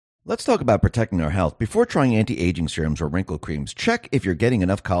Let's talk about protecting our health. Before trying anti-aging serums or wrinkle creams, check if you're getting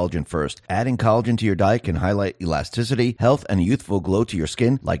enough collagen first. Adding collagen to your diet can highlight elasticity, health, and a youthful glow to your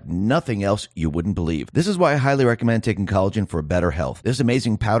skin like nothing else you wouldn't believe. This is why I highly recommend taking collagen for better health. This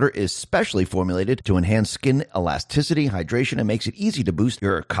amazing powder is specially formulated to enhance skin elasticity, hydration, and makes it easy to boost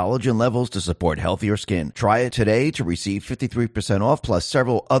your collagen levels to support healthier skin. Try it today to receive 53% off plus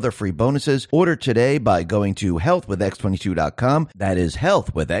several other free bonuses. Order today by going to healthwithx22.com. That is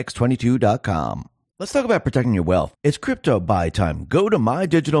healthwithx22.com. Let's talk about protecting your wealth. It's crypto buy time. Go to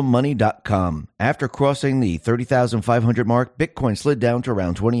mydigitalmoney.com. After crossing the 30,500 mark, Bitcoin slid down to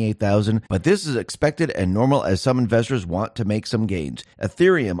around 28,000, but this is expected and normal as some investors want to make some gains.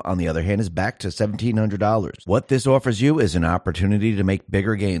 Ethereum, on the other hand, is back to $1,700. What this offers you is an opportunity to make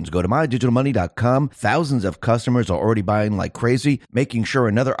bigger gains. Go to mydigitalmoney.com. Thousands of customers are already buying like crazy, making sure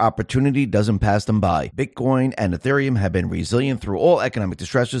another opportunity doesn't pass them by. Bitcoin and Ethereum have been resilient through all economic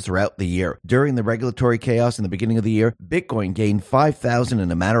distresses throughout the year. During the regulatory chaos in the beginning of the year, Bitcoin gained 5,000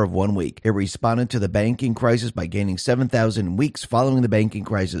 in a matter of 1 week. It responded to the banking crisis by gaining 7,000 weeks following the banking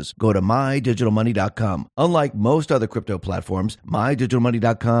crisis. Go to mydigitalmoney.com. Unlike most other crypto platforms,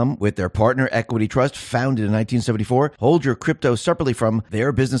 mydigitalmoney.com, with their partner Equity Trust, founded in 1974, hold your crypto separately from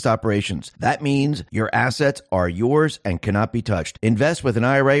their business operations. That means your assets are yours and cannot be touched. Invest with an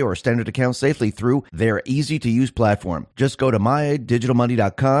IRA or standard account safely through their easy-to-use platform. Just go to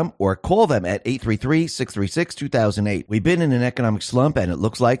mydigitalmoney.com or call them at 833-636-2008. We've been in an economic slump and it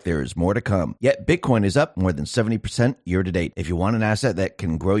looks like there is more to come. Yet Bitcoin is up more than 70% year to date. If you want an asset that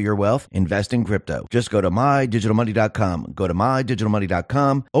can grow your wealth, invest in crypto. Just go to mydigitalmoney.com. Go to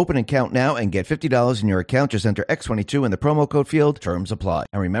mydigitalmoney.com, open an account now and get $50 in your account. Just enter X22 in the promo code field. Terms apply.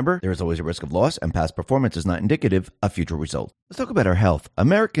 And remember, there is always a risk of loss and past performance is not indicative of future results. Let's talk about our health.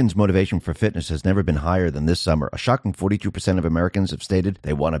 Americans' motivation for fitness has never been higher than this summer. A shocking 42% of Americans have stated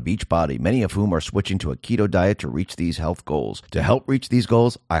they want a beach body, many of whom are switching to a keto diet to reach these health goals. To help reach these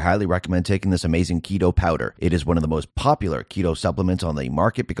goals, I highly recommend taking this amazing keto powder. It is one of the most popular keto supplements on the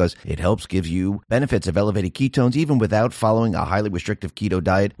market because it gives you benefits of elevated ketones even without following a highly restrictive keto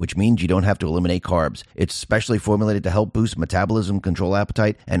diet, which means you don't have to eliminate carbs. It's specially formulated to help boost metabolism, control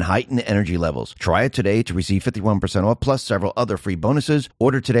appetite, and heighten energy levels. Try it today to receive 51% off plus several other free bonuses.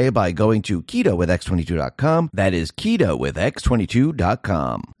 Order today by going to ketowithx22.com. That is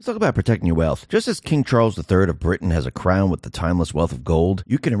ketowithx22.com. Let's talk about protecting your wealth. Just as King Charles III of Britain has a crown with the timeless wealth of gold,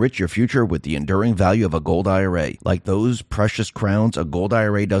 you can enrich your future with the enduring value of a gold IRA. Like those precious crowns, a gold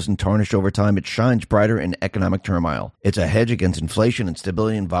IRA doesn't tarnish over time. It shines brighter in economic turmoil. It's a hedge against inflation and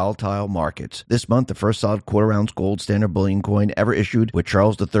stability in volatile markets. This month, the first solid quarter-ounce gold standard bullion coin ever issued with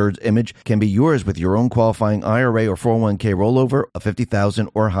Charles III's image can be yours with your own qualifying IRA or 401k rollover of $50,000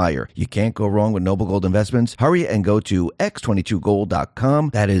 or higher. You can't go wrong with Noble Gold Investments. Hurry and go to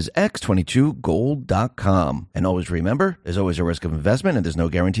x22gold.com. That is x22gold.com. And always remember, there's always a risk of investment and there's no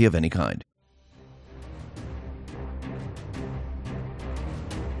guarantee of any kind.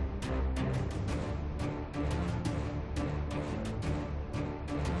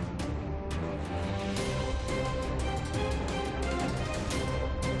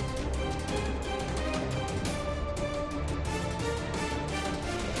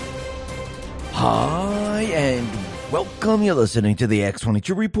 Hi, and welcome. You're listening to the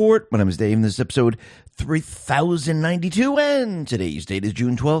X22 Report. My name is Dave, and this is episode 3092, and today's date is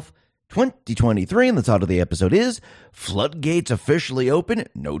June 12th, 2023, and the title of the episode is Floodgates Officially Open,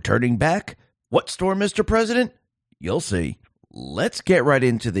 No Turning Back. What storm, Mr. President? You'll see. Let's get right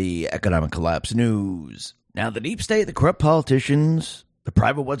into the economic collapse news. Now, the deep state, the corrupt politicians, the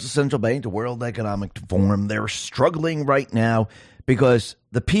private ones, the central bank, the World Economic Forum, they're struggling right now because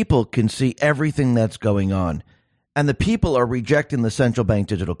the people can see everything that's going on. And the people are rejecting the central bank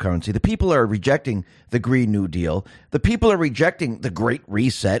digital currency. The people are rejecting the Green New Deal. The people are rejecting the Great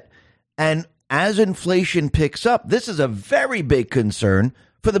Reset. And as inflation picks up, this is a very big concern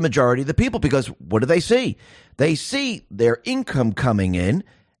for the majority of the people because what do they see? They see their income coming in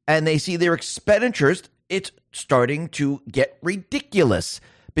and they see their expenditures. It's starting to get ridiculous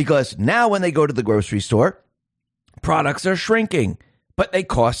because now when they go to the grocery store, products are shrinking, but they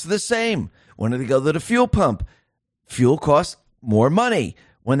cost the same. When they go to the fuel pump, fuel costs more money.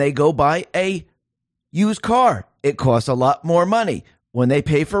 When they go buy a used car, it costs a lot more money. When they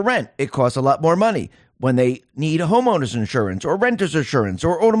pay for rent, it costs a lot more money. When they need homeowners insurance or renter's insurance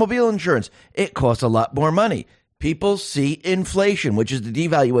or automobile insurance, it costs a lot more money. People see inflation, which is the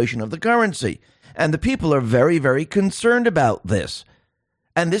devaluation of the currency. And the people are very, very concerned about this.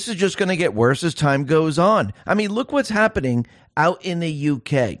 And this is just going to get worse as time goes on. I mean, look what's happening out in the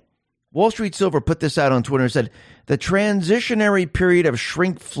UK. Wall Street Silver put this out on Twitter and said, the transitionary period of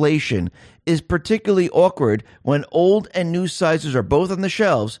shrinkflation is particularly awkward when old and new sizes are both on the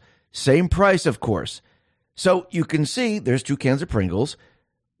shelves, same price, of course. So you can see there's 2 cans of Pringles.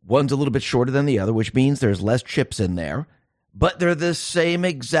 One's a little bit shorter than the other, which means there's less chips in there, but they're the same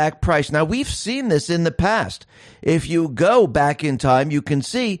exact price. Now, we've seen this in the past. If you go back in time, you can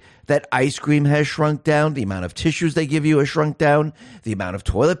see that ice cream has shrunk down. The amount of tissues they give you has shrunk down. The amount of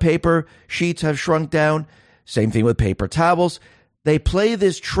toilet paper sheets have shrunk down. Same thing with paper towels. They play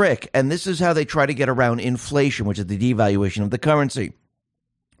this trick, and this is how they try to get around inflation, which is the devaluation of the currency.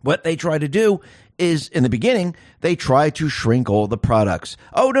 What they try to do is, in the beginning, they try to shrink all the products.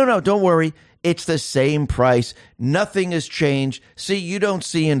 Oh, no, don't worry. It's the same price. Nothing has changed. See, you don't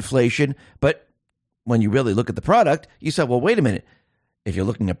see inflation. But when you really look at the product, you say, well, wait a minute. If you're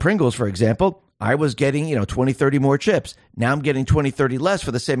looking at Pringles, for example, I was getting, 20, 30 more chips. Now I'm getting 20, 30 less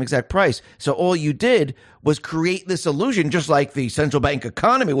for the same exact price. So all you did was create this illusion, just like the central bank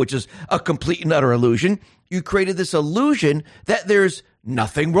economy, which is a complete and utter illusion. You created this illusion that there's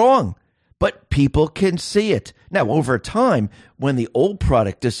nothing wrong, but people can see it. Now, over time, when the old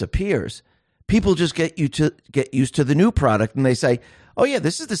product disappears, people just get used to the new product, and they say, oh, yeah,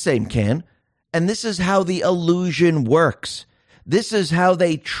 this is the same can. And this is how the illusion works. This is how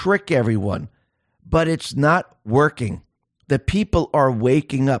they trick everyone. But it's not working. The people are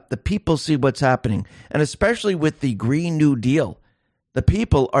waking up. The people see what's happening. And especially with the Green New Deal, the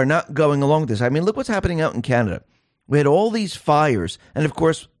people are not going along with this. I mean, look what's happening out in Canada. We had all these fires. And of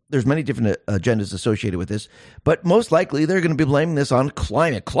course, there's many different agendas associated with this. But most likely, they're going to be blaming this on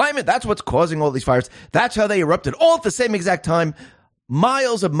climate. Climate, that's what's causing all these fires. That's how they erupted all at the same exact time,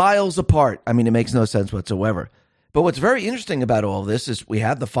 miles and miles apart. I mean, it makes no sense whatsoever. But what's very interesting about all of this is we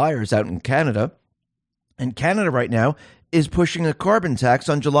had the fires out in Canada. And Canada right now is pushing a carbon tax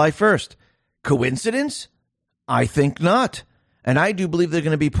on July 1st. Coincidence? I think not. And I do believe they're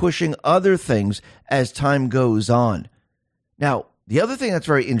going to be pushing other things as time goes on. Now, the other thing that's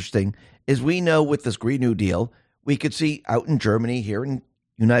very interesting is we know with this Green New Deal, we could see out in Germany, here in the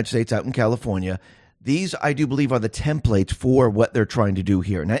United States, out in California, these, I do believe, are the templates for what they're trying to do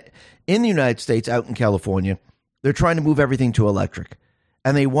here. Now, in the United States, out in California, they're trying to move everything to electric.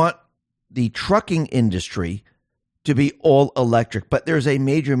 And they want the trucking industry to be all electric. But there's a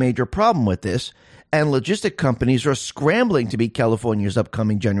major, major problem with this. And logistic companies are scrambling to beat California's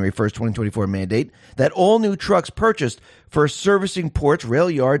upcoming January 1st, 2024 mandate that all new trucks purchased for servicing ports, rail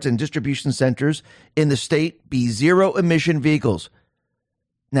yards, and distribution centers in the state be zero-emission vehicles.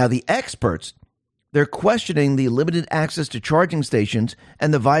 Now, the experts, they're questioning the limited access to charging stations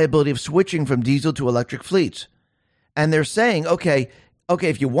and the viability of switching from diesel to electric fleets. And they're saying, okay,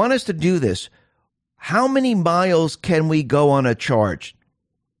 if you want us to do this, how many miles can we go on a charge?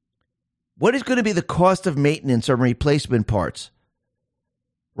 What is going to be the cost of maintenance or replacement parts?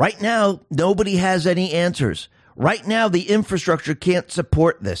 Right now, nobody has any answers. Right now, the infrastructure can't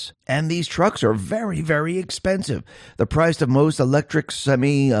support this. And these trucks are very, very expensive. The price of most electric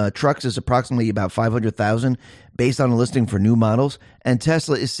semi-trucks is approximately about $500,000 based on a listing for new models. And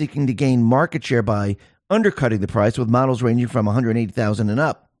Tesla is seeking to gain market share by undercutting the price with models ranging from $180,000 and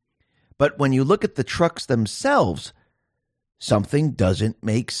up. But when you look at the trucks themselves, something doesn't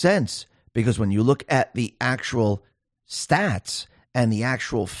make sense. Because when you look at the actual stats and the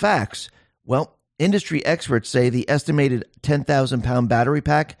actual facts, well, industry experts say the estimated 10,000-pound battery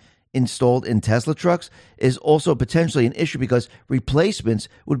pack installed in Tesla trucks is also potentially an issue because replacements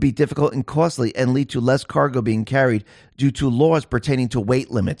would be difficult and costly and lead to less cargo being carried due to laws pertaining to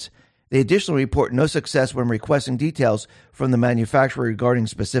weight limits. They additionally report no success when requesting details from the manufacturer regarding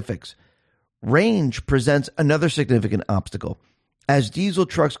specifics. Range presents another significant obstacle, as diesel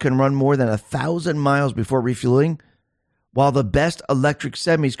trucks can run more than 1,000 miles before refueling, while the best electric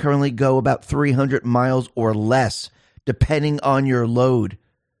semis currently go about 300 miles or less, depending on your load.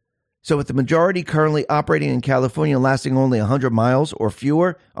 So with the majority currently operating in California lasting only 100 miles or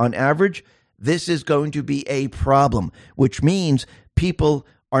fewer on average, this is going to be a problem, which means people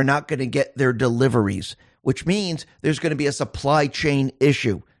are not going to get their deliveries, which means there's going to be a supply chain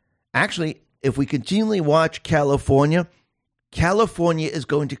issue. Actually, if we continually watch California is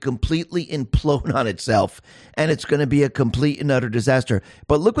going to completely implode on itself, and it's going to be a complete and utter disaster.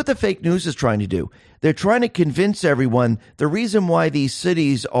 But look what the fake news is trying to do. They're trying to convince everyone the reason why these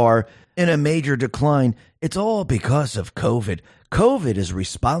cities are in a major decline, it's all because of COVID. COVID is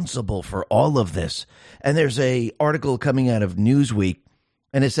responsible for all of this. And there's an article coming out of Newsweek,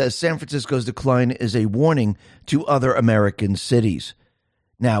 and it says San Francisco's decline is a warning to other American cities.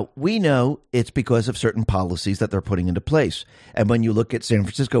 Now, we know it's because of certain policies that they're putting into place. And when you look at San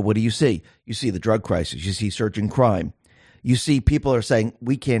Francisco, what do you see? You see the drug crisis. You see surging crime. You see people are saying,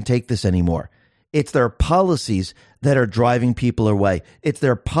 we can't take this anymore. It's their policies that are driving people away. It's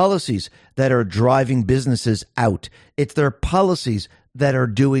their policies that are driving businesses out. It's their policies that are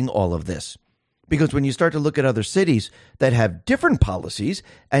doing all of this. Because when you start to look at other cities that have different policies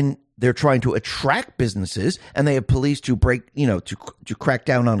and they're trying to attract businesses and they have police to to crack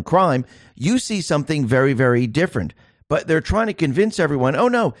down on crime, you see something very, very different. But they're trying to convince everyone, oh,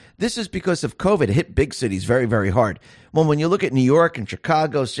 no, this is because of COVID. It hit big cities very, very hard. Well, when you look at New York and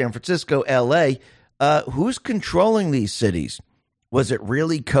Chicago, San Francisco, L.A., who's controlling these cities? Was it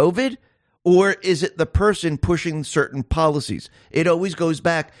really COVID? Or is it the person pushing certain policies? It always goes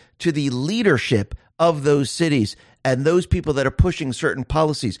back to the leadership of those cities and those people that are pushing certain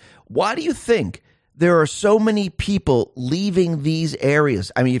policies. Why do you think there are so many people leaving these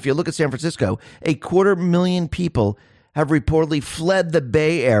areas? I mean, if you look at San Francisco, 250,000 people have reportedly fled the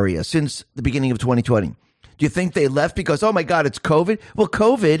Bay Area since the beginning of 2020. Do you think they left because, oh my God, it's COVID? Well,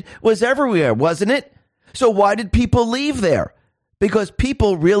 COVID was everywhere, wasn't it? So why did people leave there? Because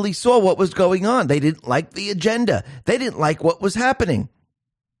people really saw what was going on. They didn't like the agenda. They didn't like what was happening.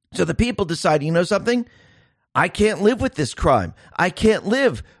 So the people decided, you know something? I can't live with this crime. I can't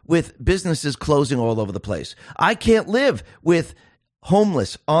live with businesses closing all over the place. I can't live with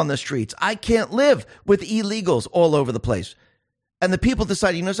homeless on the streets. I can't live with illegals all over the place. And the people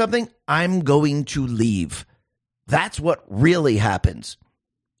decided, you know something? I'm going to leave. That's what really happens.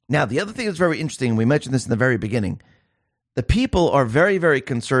 Now, the other thing that's very interesting, and we mentioned this in the very beginning, the people are very, very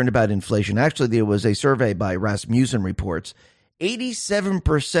concerned about inflation. Actually, there was a survey by Rasmussen Reports.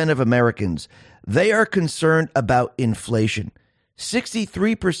 87% of Americans, they are concerned about inflation.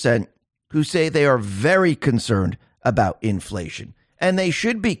 63% who say they are very concerned about inflation. And they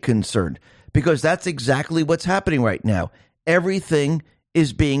should be concerned because that's exactly what's happening right now. Everything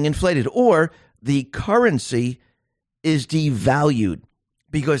is being inflated, or the currency is devalued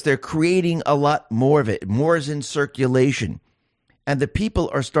because they're creating a lot more of it. More is in circulation. And the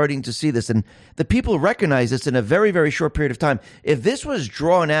people are starting to see this. And the people recognize this in a very, very short period of time. If this was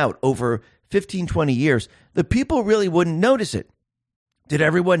drawn out over 15, 20 years, the people really wouldn't notice it. Did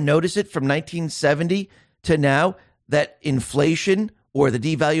everyone notice it from 1970 to now that inflation or the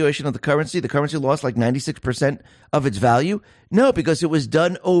devaluation of the currency lost like 96% of its value? No, because it was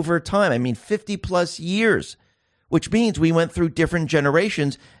done over time. I mean, 50 plus years, which means we went through different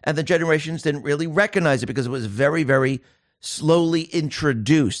generations and the generations didn't really recognize it because it was very, very slowly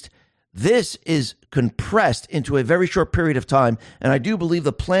introduced. This is compressed into a very short period of time, and I do believe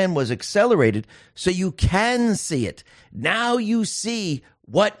the plan was accelerated so you can see it. Now you see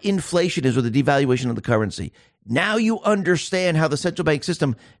what inflation is with the devaluation of the currency. Now you understand how the central bank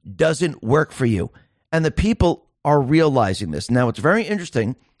system doesn't work for you, and the people are realizing this. Now, it's very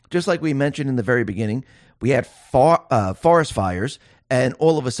interesting, just like we mentioned in the very beginning, we had forest fires, and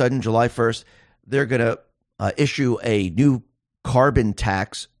all of a sudden, July 1st, they're going to issue a new carbon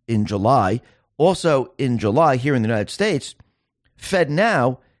tax in July. Also in July here in the United States,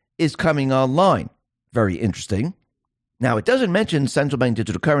 FedNow is coming online. Very interesting. Now, it doesn't mention central bank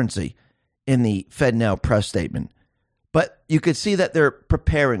digital currency in the FedNow press statement, but you could see that they're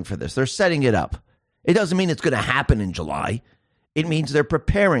preparing for this. They're setting it up. It doesn't mean it's going to happen in July. It means they're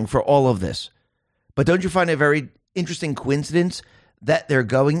preparing for all of this. But don't you find it a very interesting coincidence that they're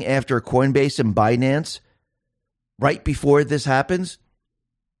going after Coinbase and Binance right before this happens?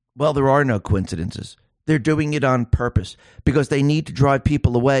 Well, there are no coincidences. They're doing it on purpose because they need to drive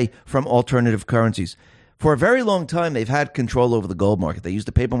people away from alternative currencies. For a very long time, they've had control over the gold market. They use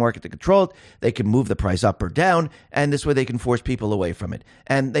the paper market to control it. They can move the price up or down, and this way they can force people away from it.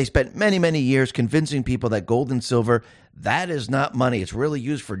 And they spent many, many years convincing people that gold and silver, that is not money. It's really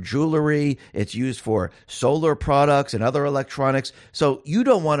used for jewelry. It's used for solar products and other electronics. So you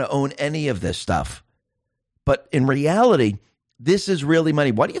don't want to own any of this stuff. But in reality, this is really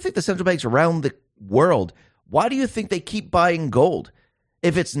money. Why do you think the central banks around the world, why do you think they keep buying gold?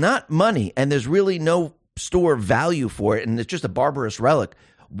 If it's not money and there's really no store value for it and it's just a barbarous relic,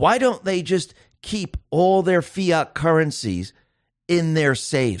 why don't they just keep all their fiat currencies in their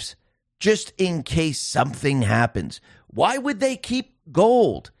safes just in case something happens? Why would they keep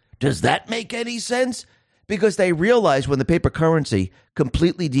gold? Does that make any sense? Because they realize when the paper currency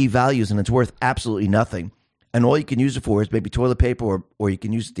completely devalues and it's worth absolutely nothing, and all you can use it for is maybe toilet paper or you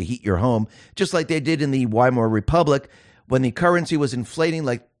can use it to heat your home, just like they did in the Weimar Republic when the currency was inflating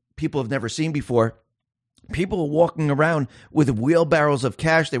like people have never seen before. People were walking around with wheelbarrows of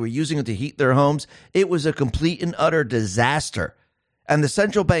cash. They were using it to heat their homes. It was a complete and utter disaster. And the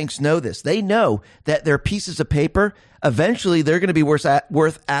central banks know this. They know that their pieces of paper, eventually they're going to be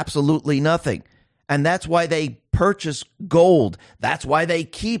worth absolutely nothing. And that's why they purchase gold. That's why they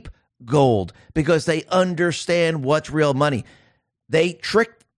keep gold, because they understand what's real money. They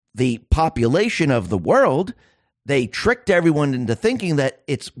tricked the population of the world. They tricked everyone into thinking that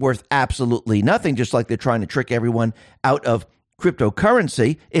it's worth absolutely nothing, just like they're trying to trick everyone out of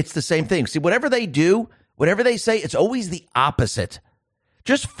cryptocurrency. It's the same thing. See, whatever they do, whatever they say, it's always the opposite.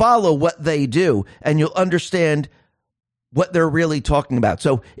 Just follow what they do, and you'll understand what they're really talking about.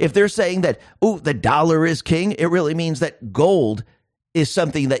 So if they're saying that, oh, the dollar is king, it really means that gold is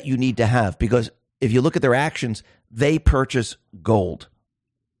something that you need to have, because if you look at their actions, they purchase gold.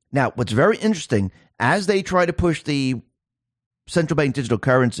 Now, what's very interesting, as they try to push the central bank digital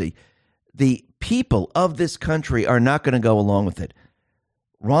currency, the people of this country are not going to go along with it.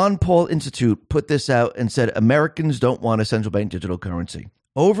 Ron Paul Institute put this out and said Americans don't want a central bank digital currency.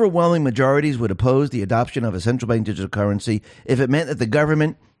 Overwhelming majorities would oppose the adoption of a central bank digital currency if it meant that the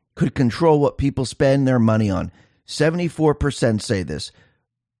government could control what people spend their money on. 74% say this,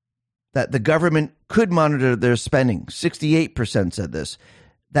 that the government could monitor their spending. 68% said this,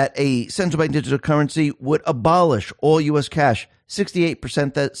 that a central bank digital currency would abolish all U.S. cash.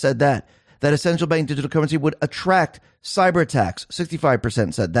 68% that said that a central bank digital currency would attract cyber attacks.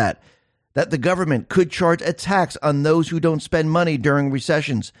 65% said that the government could charge a tax on those who don't spend money during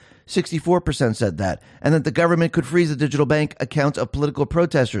recessions. 64% said that, and that the government could freeze the digital bank accounts of political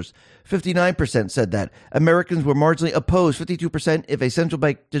protesters. 59% said that Americans were marginally opposed. 52% if a central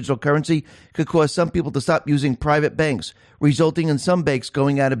bank digital currency could cause some people to stop using private banks, resulting in some banks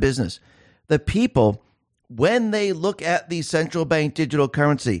going out of business. The people, when they look at the central bank digital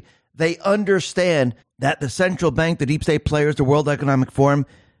currency, they understand that the central bank, the deep state players, the World Economic Forum,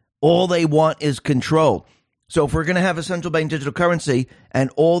 all they want is control. So if we're going to have a central bank digital currency and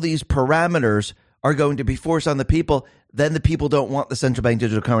all these parameters are going to be forced on the people, then the people don't want the central bank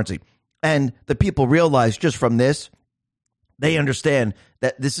digital currency. And the people realize just from this, they understand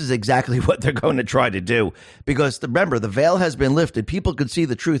that this is exactly what they're going to try to do. Because remember, the veil has been lifted. People could see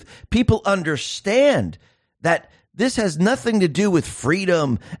the truth. People understand that this has nothing to do with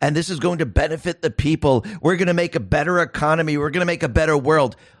freedom, and this is going to benefit the people. We're going to make a better economy. We're going to make a better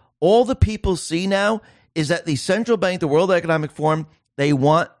world. All the people see now is that the central bank, the World Economic Forum, they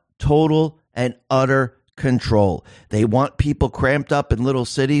want total and utter control. They want people cramped up in little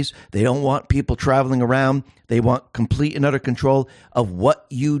cities. They don't want people traveling around. They want complete and utter control of what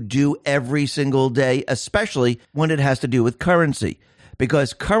you do every single day, especially when it has to do with currency.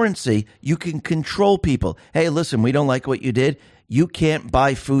 Because currency, you can control people. Hey, listen, we don't like what you did. You can't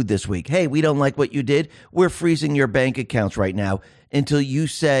buy food this week. Hey, we don't like what you did. We're freezing your bank accounts right now until you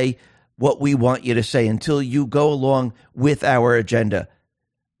say what we want you to say, until you go along with our agenda.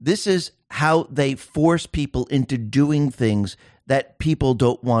 This is how they force people into doing things that people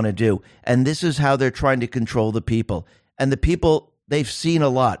don't want to do. And this is how they're trying to control the people. And the people, they've seen a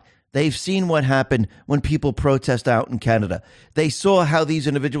lot. They've seen what happened when people protest out in Canada. They saw how these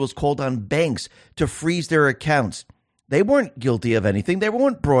individuals called on banks to freeze their accounts. They weren't guilty of anything. They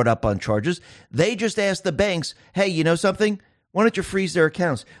weren't brought up on charges. They just asked the banks, hey, you know something? Why don't you freeze their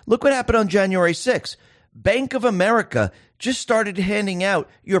accounts? Look what happened on January 6th. Bank of America just started handing out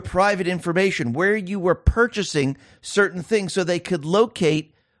your private information, where you were purchasing certain things, so they could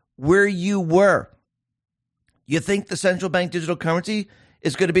locate where you were. You think the central bank digital currency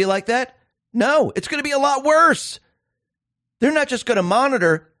is going to be like that? No, it's going to be a lot worse. They're not just going to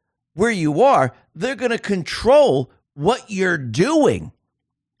monitor where you are. They're going to control what you're doing.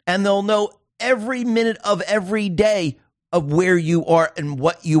 And they'll know every minute of every day of where you are and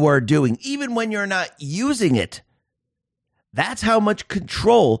what you are doing, even when you're not using it. That's how much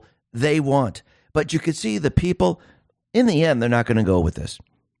control they want. But you can see the people, in the end, they're not going to go with this.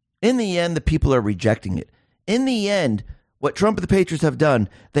 In the end, the people are rejecting it. In the end, what Trump and the Patriots have done,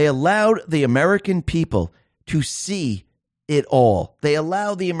 they allowed the American people to see it all. They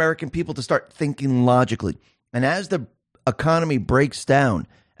allow the American people to start thinking logically. And as the economy breaks down,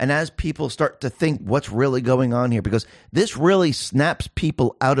 and as people start to think what's really going on here, because this really snaps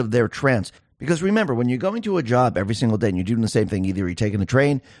people out of their trance. Because remember, when you're going to a job every single day and you're doing the same thing, either you're taking the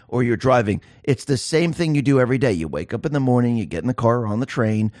train or you're driving, it's the same thing you do every day. You wake up in the morning, you get in the car or on the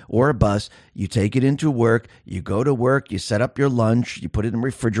train or a bus, you take it into work, you go to work, you set up your lunch, you put it in the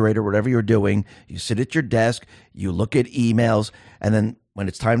refrigerator, whatever you're doing, you sit at your desk, you look at emails, and then when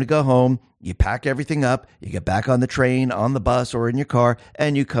it's time to go home, you pack everything up, you get back on the train, on the bus, or in your car,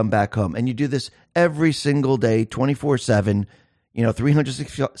 and you come back home. And you do this every single day, 24/7,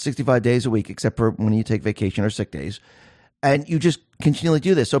 365 days a week, except for when you take vacation or sick days. And you just continually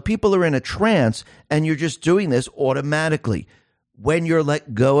do this. So people are in a trance and you're just doing this automatically. When you're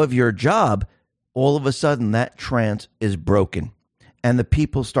let go of your job, all of a sudden that trance is broken. And the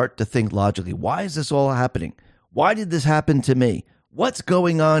people start to think logically, why is this all happening? Why did this happen to me? What's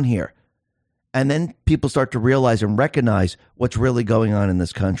going on here? And then people start to realize and recognize what's really going on in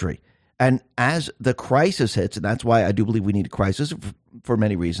this country. And as the crisis hits, and that's why I do believe we need a crisis for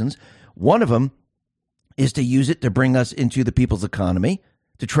many reasons, one of them is to use it to bring us into the people's economy,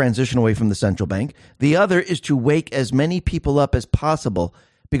 to transition away from the central bank. The other is to wake as many people up as possible,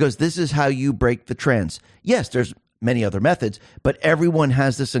 because this is how you break the trance. Yes, there's many other methods, but everyone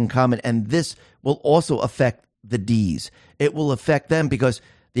has this in common, and this will also affect the Ds. It will affect them because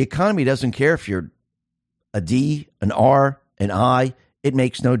the economy doesn't care if you're a D, an R, an I. It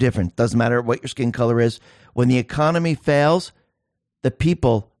makes no difference. Doesn't matter what your skin color is. When the economy fails, the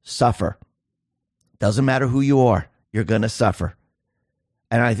people suffer. Doesn't matter who you are. You're going to suffer.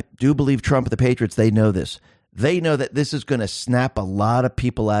 And I do believe Trump and the Patriots, they know this. They know that this is going to snap a lot of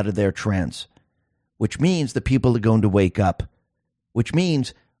people out of their trance, which means the people are going to wake up, which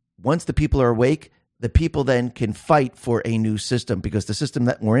means once the people are awake, the people then can fight for a new system, because the system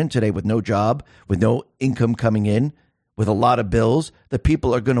that we're in today with no job, with no income coming in, with a lot of bills, the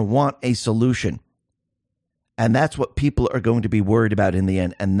people are going to want a solution. And that's what people are going to be worried about in the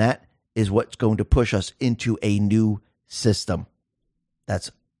end. And that is what's going to push us into a new system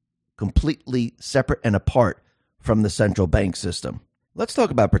that's completely separate and apart from the central bank system. Let's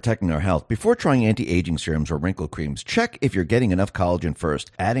talk about protecting our health. Before trying anti-aging serums or wrinkle creams, check if you're getting enough collagen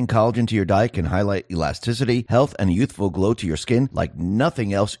first. Adding collagen to your diet can highlight elasticity, health, and a youthful glow to your skin like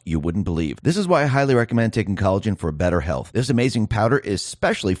nothing else you wouldn't believe. This is why I highly recommend taking collagen for better health. This amazing powder is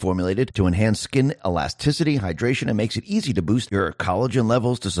specially formulated to enhance skin elasticity, hydration, and makes it easy to boost your collagen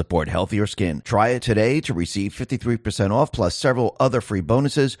levels to support healthier skin. Try it today to receive 53% off plus several other free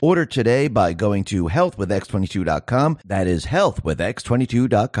bonuses. Order today by going to healthwithx22.com. That is healthwithx22.com.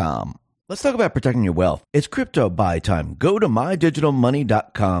 Let's talk about protecting your wealth. It's crypto buy time. Go to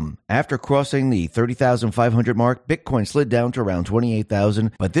mydigitalmoney.com. After crossing the 30,500 mark, Bitcoin slid down to around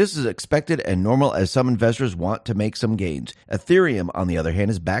 28,000, but this is expected and normal as some investors want to make some gains. Ethereum, on the other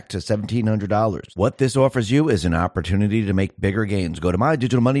hand, is back to $1,700. What this offers you is an opportunity to make bigger gains. Go to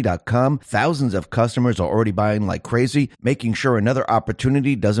mydigitalmoney.com. Thousands of customers are already buying like crazy, making sure another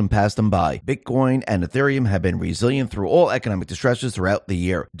opportunity doesn't pass them by. Bitcoin and Ethereum have been resilient through all economic distresses throughout the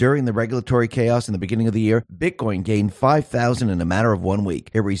year. During the regulatory chaos in the beginning of the year, Bitcoin gained 5,000 in a matter of 1 week.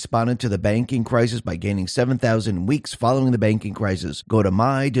 It responded to the banking crisis by gaining 7,000 in weeks following the banking crisis. Go to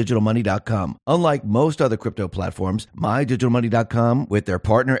mydigitalmoney.com. Unlike most other crypto platforms, mydigitalmoney.com, with their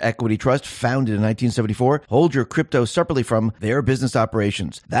partner Equity Trust, founded in 1974, hold your crypto separately from their business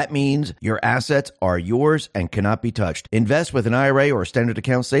operations. That means your assets are yours and cannot be touched. Invest with an IRA or standard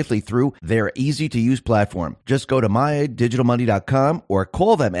account safely through their easy-to-use platform. Just go to mydigitalmoney.com or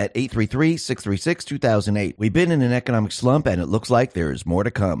call them at 833-636-2008. We've been in an economic slump and it looks like there is more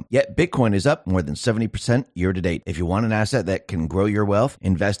to come. Yet Bitcoin is up more than 70% year to date. If you want an asset that can grow your wealth,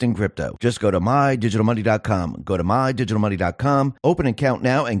 invest in crypto. Just go to mydigitalmoney.com. Go to mydigitalmoney.com. Open an account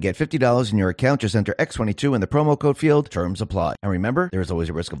now and get $50 in your account. Just enter X22 in the promo code field. Terms apply. And remember, there is always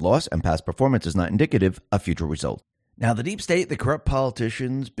a risk of loss, and past performance is not indicative of future results. Now, the deep state, the corrupt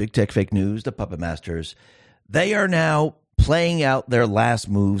politicians, big tech fake news, the puppet masters, they are now playing out their last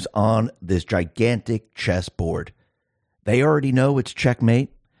moves on this gigantic chessboard. They already know it's checkmate.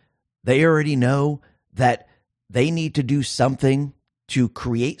 They already know that they need to do something to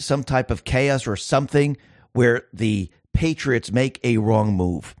create some type of chaos or something where the Patriots make a wrong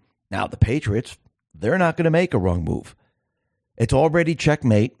move. Now, the Patriots, they're not going to make a wrong move. It's already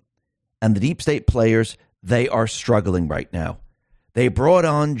checkmate, and the deep state players, they are struggling right now. They brought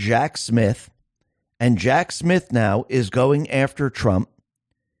on Jack Smith, and Jack Smith now is going after Trump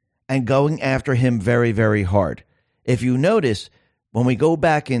and going after him very, very hard. If you notice, when we go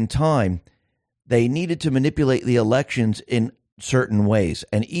back in time, they needed to manipulate the elections in certain ways.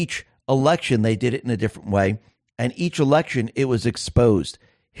 And each election, they did it in a different way. And each election, it was exposed.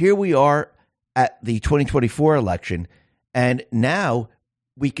 Here we are at the 2024 election, and now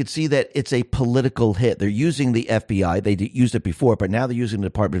we could see that it's a political hit. They're using the FBI. They used it before, but now they're using the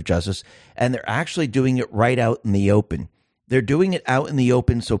Department of Justice, and they're actually doing it right out in the open. They're doing it out in the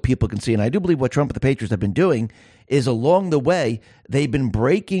open so people can see. And I do believe what Trump and the Patriots have been doing is along the way, they've been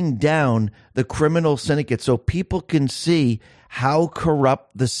breaking down the criminal syndicate so people can see how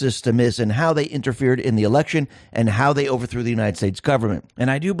corrupt the system is and how they interfered in the election and how they overthrew the United States government. And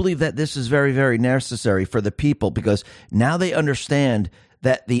I do believe that this is very, very necessary for the people, because now they understand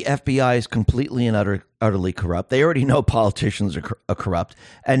that the FBI is completely and utterly corrupt. They already know politicians are corrupt.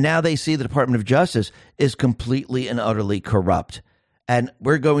 And now they see the Department of Justice is completely and utterly corrupt. And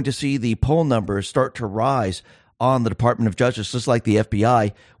we're going to see the poll numbers start to rise on the Department of Justice, just like the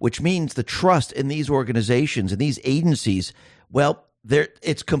FBI, which means the trust in these organizations and these agencies, well,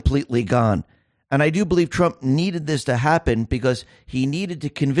 it's completely gone. And I do believe Trump needed this to happen because he needed to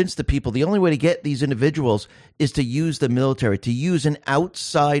convince the people the only way to get these individuals is to use the military, to use an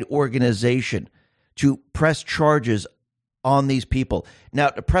outside organization to press charges on these people. Now,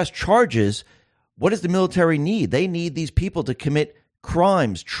 to press charges, what does the military need? They need these people to commit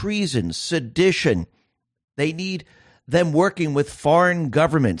crimes, treason, sedition. They need them working with foreign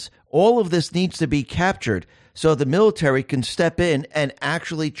governments. All of this needs to be captured so the military can step in and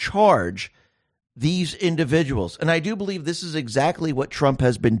actually charge these individuals. And I do believe this is exactly what Trump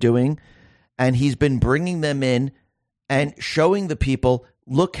has been doing. And he's been bringing them in and showing the people,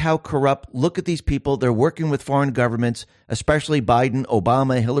 look how corrupt, look at these people. They're working with foreign governments, especially Biden,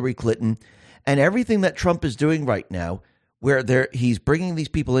 Obama, Hillary Clinton, and everything that Trump is doing right now, where he's bringing these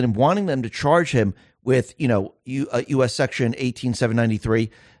people in and wanting them to charge him with, U.S. Section 18793.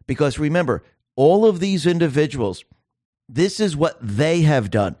 Because remember, all of these individuals, this is what they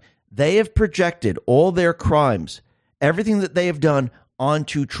have done. They have projected all their crimes, everything that they have done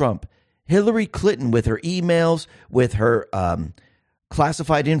onto Trump. Hillary Clinton with her emails, with her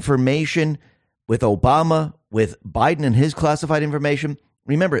classified information, with Obama, with Biden and his classified information.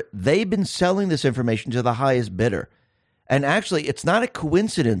 Remember, they've been selling this information to the highest bidder. And actually, it's not a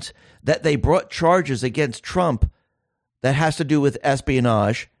coincidence that they brought charges against Trump that has to do with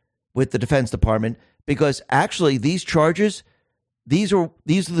espionage with the Defense Department, because actually these charges, these are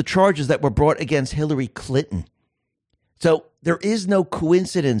the charges that were brought against Hillary Clinton. So there is no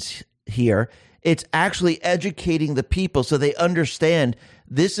coincidence here. It's actually educating the people so they understand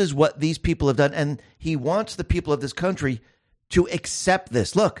this is what these people have done. And he wants the people of this country to accept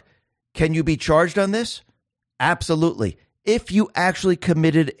this. Look, can you be charged on this? Absolutely. If you actually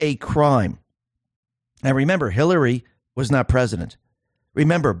committed a crime. And remember, Hillary was not president.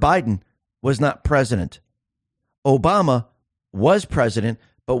 Remember, Biden was not president. Obama was president,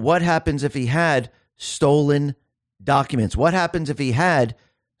 but what happens if he had stolen documents? What happens if he had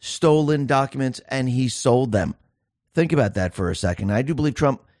stolen documents and he sold them? Think about that for a second. I do believe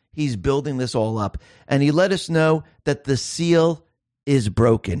Trump, he's building this all up, and he let us know that the seal is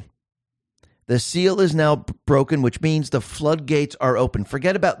broken. The seal is now broken, which means the floodgates are open.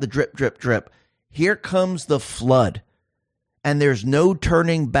 Forget about the drip, drip, drip. Here comes the flood, and there's no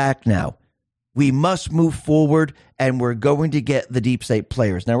turning back now. We must move forward, and we're going to get the deep state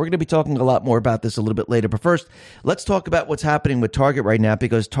players. Now, we're going to be talking a lot more about this a little bit later. But first, let's talk about what's happening with Target right now,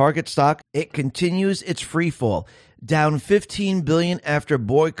 because Target stock, it continues its free fall, down $15 billion after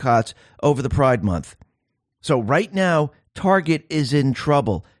boycotts over the Pride Month. So right now, Target is in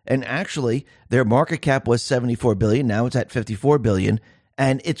trouble. And actually, their market cap was $74 billion. Now it's at $54 billion,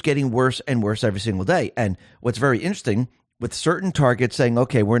 and it's getting worse and worse every single day. And what's very interesting, with certain Targets saying,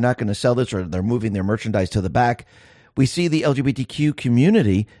 okay, we're not going to sell this, or they're moving their merchandise to the back, we see the LGBTQ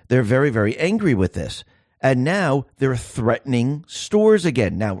community, they're very, very angry with this. And now they're threatening stores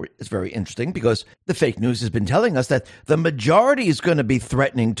again. Now, it's very interesting because the fake news has been telling us that the majority is going to be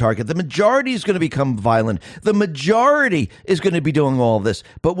threatening Target. The majority is going to become violent. The majority is going to be doing all of this.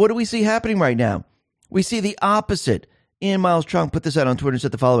 But what do we see happening right now? We see the opposite. Ian Miles Chung put this out on Twitter and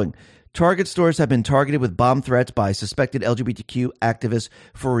said the following: Target stores have been targeted with bomb threats by suspected LGBTQ activists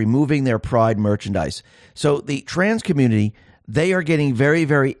for removing their Pride merchandise. So the trans community, they are getting very,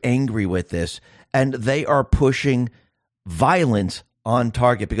 very angry with this, and they are pushing violence on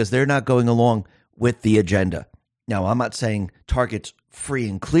Target because they're not going along with the agenda. Now, I'm not saying Target's free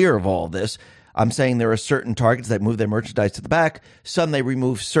and clear of all this. I'm saying there are certain Targets that move their merchandise to the back. Some, they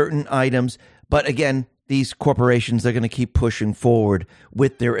remove certain items. But again, these corporations, they're going to keep pushing forward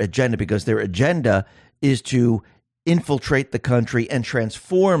with their agenda because their agenda is to infiltrate the country and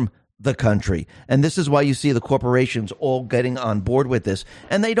transform the country. And this is why you see the corporations all getting on board with this.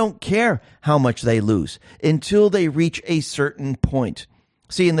 And they don't care how much they lose until they reach a certain point.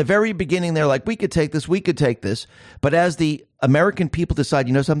 See, in the very beginning, they're like, we could take this, we could take this. But as the American people decide,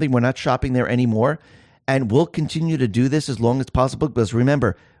 you know something, we're not shopping there anymore, and we'll continue to do this as long as possible. Because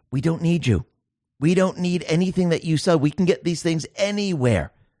remember, we don't need you. We don't need anything that you sell. We can get these things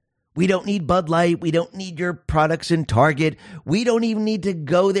anywhere. We don't need Bud Light. We don't need your products in Target. We don't even need to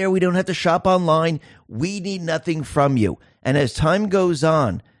go there. We don't have to shop online. We need nothing from you. And as time goes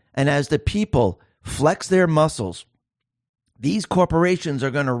on, and as the people flex their muscles, these corporations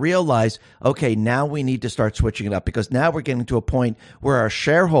are going to realize, okay, now we need to start switching it up, because now we're getting to a point where our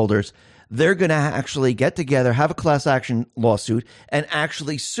shareholders, they're going to actually get together, have a class action lawsuit, and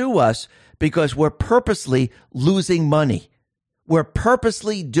actually sue us because we're purposely losing money. We're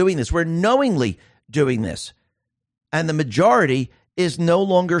purposely doing this. We're knowingly doing this. And the majority is no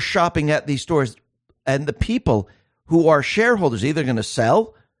longer shopping at these stores. And the people who are shareholders either going to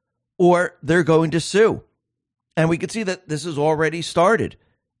sell or they're going to sue. And we can see that this has already started.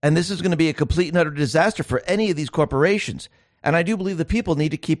 And this is going to be a complete and utter disaster for any of these corporations. And I do believe the people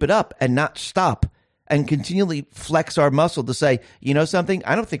need to keep it up and not stop and continually flex our muscle to say, you know something,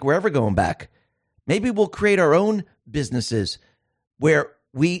 I don't think we're ever going back. Maybe we'll create our own businesses where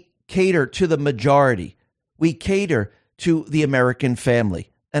we cater to the majority. We cater to the American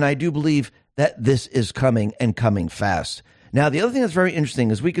family. And I do believe that this is coming and coming fast. Now, the other thing that's very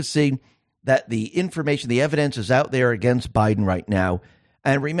interesting is we could see that the information, the evidence is out there against Biden right now.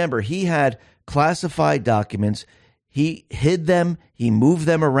 And remember, he had classified documents. He hid them. He moved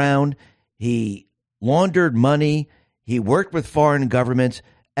them around. He laundered money. He worked with foreign governments.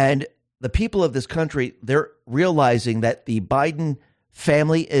 And the people of this country, they're realizing that the Biden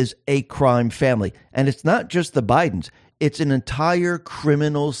family is a crime family. And it's not just the Bidens. It's an entire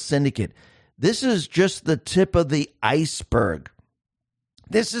criminal syndicate. This is just the tip of the iceberg.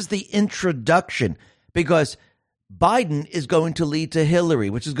 This is the introduction, because Biden is going to lead to Hillary,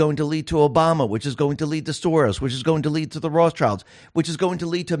 which is going to lead to Obama, which is going to lead to Soros, which is going to lead to the Rothschilds, which is going to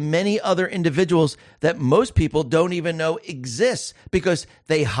lead to many other individuals that most people don't even know exists because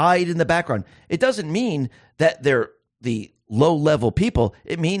they hide in the background. It doesn't mean that they're the low-level people.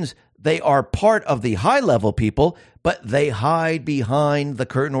 It means they are part of the high-level people, but they hide behind the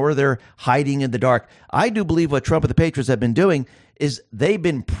curtain, or they're hiding in the dark. I do believe what Trump and the Patriots have been doing is they've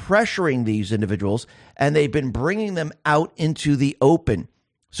been pressuring these individuals, and they've been bringing them out into the open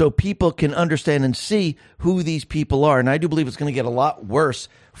so people can understand and see who these people are. And I do believe it's going to get a lot worse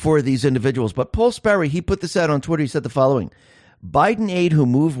for these individuals. But Paul Sperry, he put this out on Twitter. He said the following: Biden aide who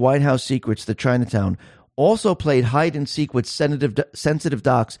moved White House secrets to Chinatown also played hide and seek with sensitive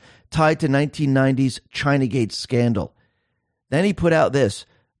docs tied to 1990s Chinagate scandal. Then he put out this.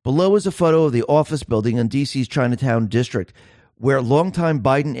 Below is a photo of the office building in D.C.'s Chinatown district, where longtime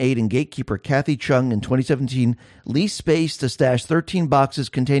Biden aide and gatekeeper Kathy Chung in 2017 leased space to stash 13 boxes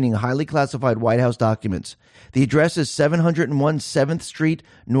containing highly classified White House documents. The address is 701 7th Street,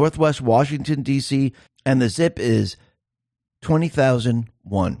 Northwest Washington, D.C., and the zip is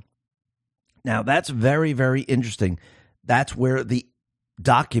 20,001. Now, that's very, very interesting. That's where the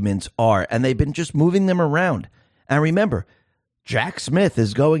documents are, and they've been just moving them around. And remember, Jack Smith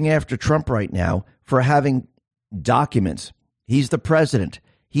is going after Trump right now for having documents. He's the president.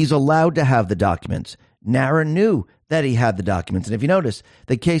 He's allowed to have the documents. NARA knew that he had the documents. And if you notice,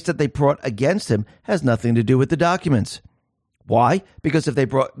 the case that they brought against him has nothing to do with the documents. Why? Because if they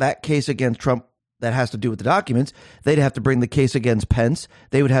brought that case against Trump that has to do with the documents, they'd have to bring the case against Pence.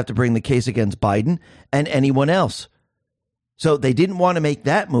 They would have to bring the case against Biden and anyone else. So they didn't want to make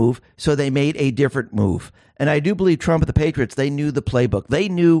that move, so they made a different move. And I do believe Trump and the Patriots, they knew the playbook. They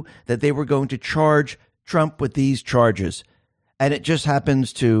knew that they were going to charge Trump with these charges. And it just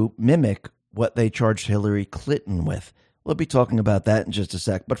happens to mimic what they charged Hillary Clinton with. We'll be talking about that in just a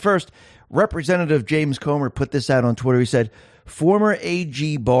sec. But first, Representative James Comer put this out on Twitter. He said, former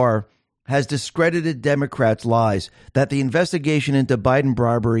AG Barr has discredited Democrats' lies that the investigation into Biden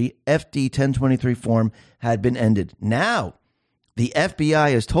bribery FD 1023 form had been ended. Now, the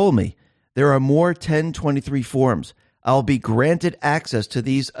FBI has told me there are more 1023 forms. I'll be granted access to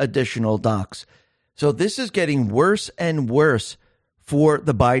these additional docs. So this is getting worse and worse for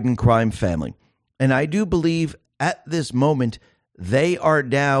the Biden crime family. And I do believe at this moment, they are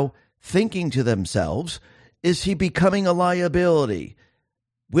now thinking to themselves, is he becoming a liability?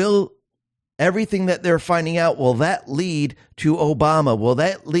 Will everything that they're finding out, will that lead to Obama? Will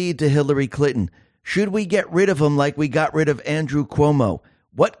that lead to Hillary Clinton? Should we get rid of him like we got rid of Andrew Cuomo?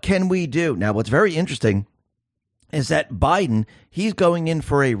 What can we do? Now, what's very interesting is that Biden, he's going in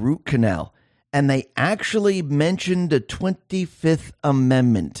for a root canal. And they actually mentioned the 25th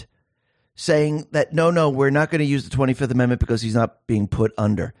Amendment, saying that, no, we're not going to use the 25th Amendment because he's not being put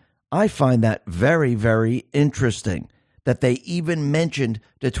under. I find that very, very interesting that they even mentioned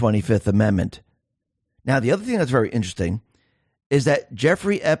the 25th Amendment. Now, the other thing that's very interesting is that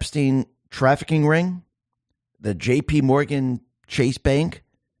Jeffrey Epstein trafficking ring, the J.P. Morgan Chase Bank,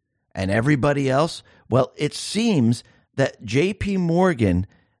 and everybody else, well, it seems that J.P. Morgan,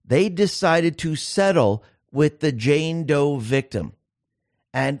 they decided to settle with the Jane Doe victim.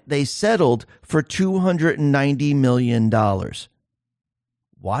 and they settled for $290 million.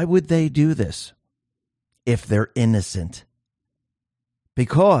 Why would they do this if they're innocent?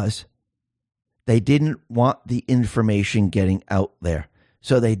 Because they didn't want the information getting out there.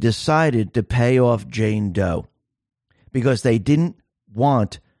 So they decided to pay off Jane Doe because they didn't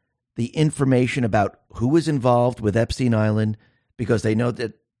want the information about who was involved with Epstein Island, because they know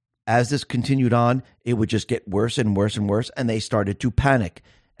that as this continued on, it would just get worse and worse and worse. And they started to panic.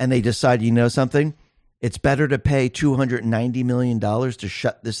 And they decided, you know something? It's better to pay $290 million to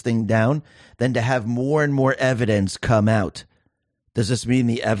shut this thing down than to have more and more evidence come out. Does this mean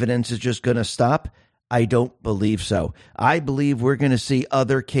the evidence is just going to stop? I don't believe so. I believe we're going to see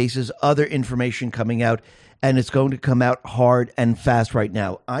other cases, other information coming out, and it's going to come out hard and fast right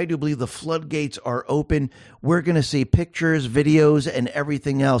now. I do believe the floodgates are open. We're going to see pictures, videos, and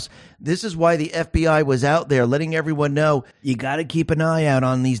everything else. This is why the FBI was out there letting everyone know you got to keep an eye out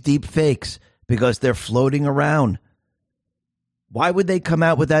on these deep fakes because they're floating around. Why would they come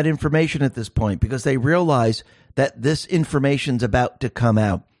out with that information at this point? Because they realize that this information's about to come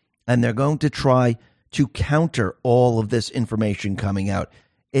out, and they're going to try to counter all of this information coming out.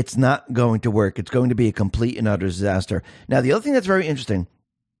 It's not going to work. It's going to be a complete and utter disaster. Now, the other thing that's very interesting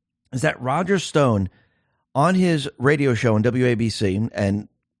is that Roger Stone, on his radio show on WABC, and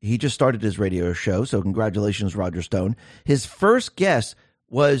he just started his radio show, so congratulations, Roger Stone. His first guest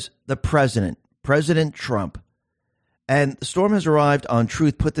was the president, President Trump. And Storm has arrived on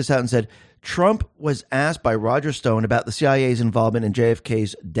Truth, put this out and said, Trump was asked by Roger Stone about the CIA's involvement in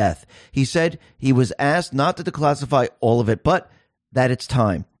JFK's death. He said he was asked not to declassify all of it, but that it's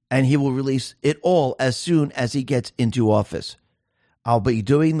time, and he will release it all as soon as he gets into office. I'll be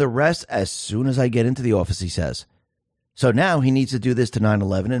doing the rest as soon as I get into the office, he says. So now he needs to do this to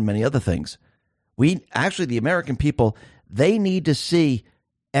 9/11 and many other things. The American people, they need to see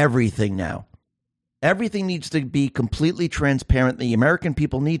everything now. Everything needs to be completely transparent. The American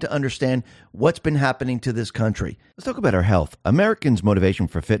people need to understand what's been happening to this country. Let's talk about our health. Americans' motivation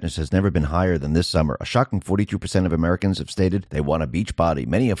for fitness has never been higher than this summer. A shocking 42% of Americans have stated they want a beach body,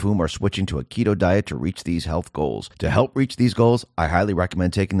 many of whom are switching to a keto diet to reach these health goals. To help reach these goals, I highly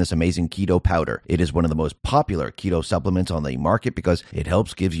recommend taking this amazing keto powder. It is one of the most popular keto supplements on the market because it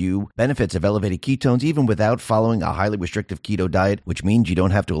gives you benefits of elevated ketones even without following a highly restrictive keto diet, which means you don't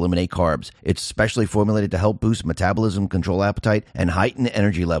have to eliminate carbs. It's specially formulated to help boost metabolism, control appetite, and heighten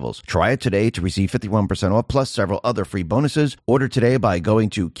energy levels. Try it today to receive 51% off plus several other free bonuses. Order today by going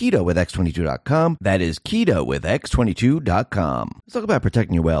to ketowithx22.com. That is ketowithx22.com. Let's talk about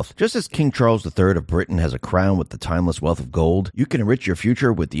protecting your wealth. Just as King Charles III of Britain has a crown with the timeless wealth of gold, you can enrich your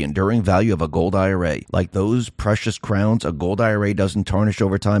future with the enduring value of a gold IRA. Like those precious crowns, a gold IRA doesn't tarnish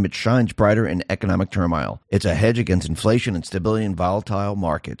over time. It shines brighter in economic turmoil. It's a hedge against inflation and stability in volatile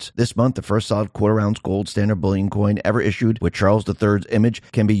markets. This month, the first solid quarter-ounce gold standard bullion coin ever issued with Charles III's image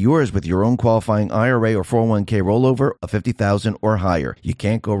can be yours with your own qualifying IRA or 401k rollover of $50,000 or higher. You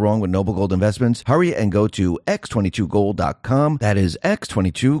can't go wrong with Noble Gold Investments. Hurry and go to x22gold.com. That is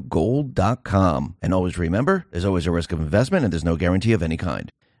x22gold.com. And always remember, there's always a risk of investment and there's no guarantee of any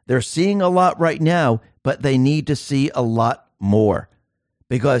kind. They're seeing a lot right now, but they need to see a lot more.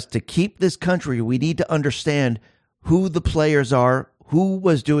 Because to keep this country, we need to understand who the players are, who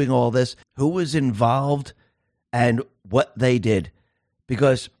was doing all this, who was involved, and what they did.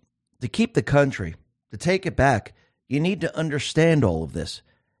 Because to keep the country, to take it back, you need to understand all of this.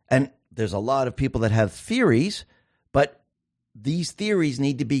 And there's a lot of people that have theories, but these theories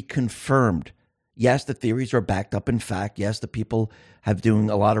need to be confirmed. Yes, the theories are backed up in fact. Yes, the people have doing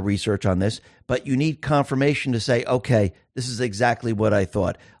a lot of research on this, but you need confirmation to say, okay, this is exactly what I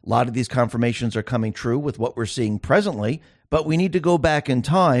thought. A lot of these confirmations are coming true with what we're seeing presently, but we need to go back in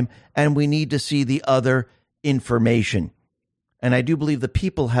time and we need to see the other information. And I do believe the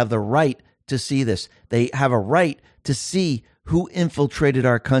people have the right to see this. They have a right to see who infiltrated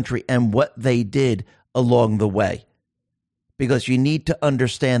our country and what they did along the way. Because you need to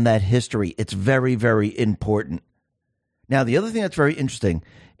understand that history. It's very, very important. Now, the other thing that's very interesting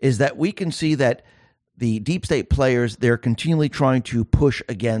is that we can see that the deep state players, they're continually trying to push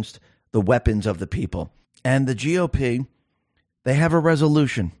against the weapons of the people. And the GOP, they have a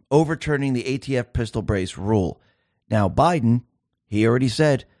resolution overturning the ATF pistol brace rule. Now, Biden, he already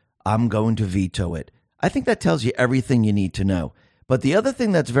said, I'm going to veto it. I think that tells you everything you need to know. But the other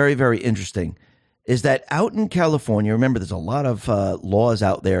thing that's very, very interesting is that out in California, remember, there's a lot of laws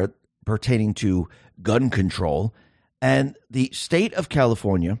out there pertaining to gun control. And the state of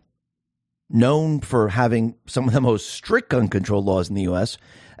California, known for having some of the most strict gun control laws in the U.S.,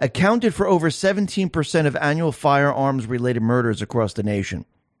 accounted for over 17% of annual firearms-related murders across the nation.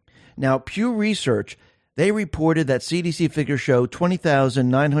 Now, Pew Research, they reported that CDC figures show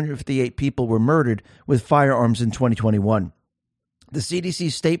 20,958 people were murdered with firearms in 2021. The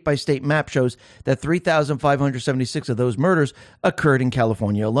CDC state-by-state map shows that 3,576 of those murders occurred in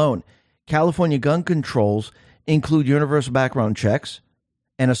California alone. California gun controls include universal background checks,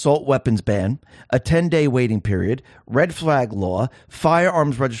 an assault weapons ban, a 10-day waiting period, red flag law,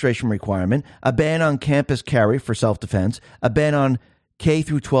 firearms registration requirement, a ban on campus carry for self-defense, a ban on K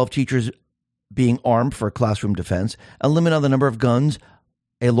through 12 teachers being armed for classroom defense, a limit on the number of guns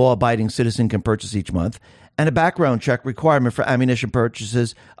a law-abiding citizen can purchase each month, and a background check requirement for ammunition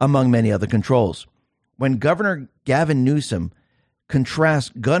purchases, among many other controls. When Governor Gavin Newsom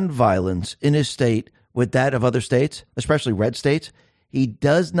contrasts gun violence in his state with that of other states, especially red states, he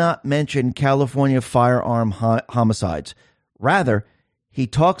does not mention California firearm homicides. Rather, he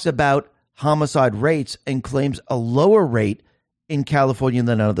talks about homicide rates and claims a lower rate in California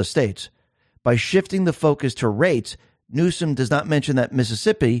than other states. By shifting the focus to rates, Newsom does not mention that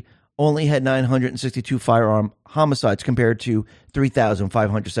Mississippi only had 962 firearm homicides compared to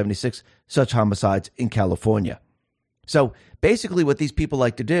 3,576 such homicides in California. So basically what these people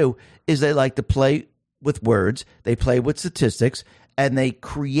like to do is they like to play with words, they play with statistics, and they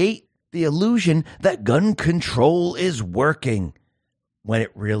create the illusion that gun control is working when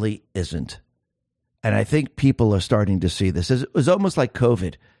it really isn't. And I think people are starting to see this. It was almost like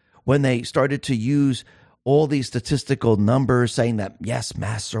COVID when they started to use all these statistical numbers saying that, yes,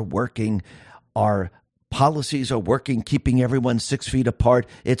 masks are working, our policies are working, keeping everyone 6 feet apart.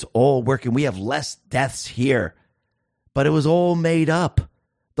 It's all working. We have less deaths here. But it was all made up.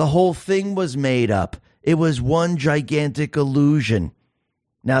 The whole thing was made up. It was one gigantic illusion.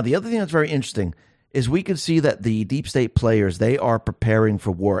 Now, the other thing that's very interesting is we can see that the deep state players, they are preparing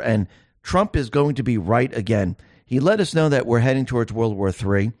for war. And Trump is going to be right again. He let us know that we're heading towards World War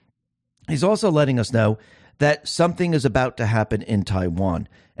III. He's also letting us know that something is about to happen in Taiwan.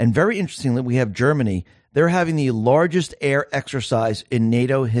 And very interestingly, we have Germany. They're having the largest air exercise in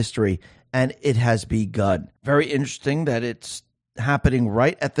NATO history, and it has begun. Very interesting that it's happening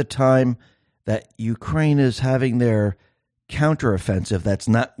right at the time that Ukraine is having their counteroffensive that's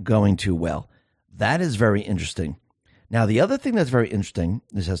not going too well. That is very interesting. Now, the other thing that's very interesting,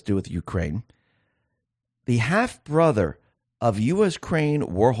 this has to do with Ukraine. The half-brother of U.S. Crane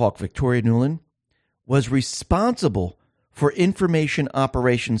Warhawk Victoria Nuland was responsible for information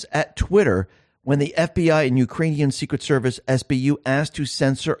operations at Twitter when the FBI and Ukrainian Secret Service SBU asked to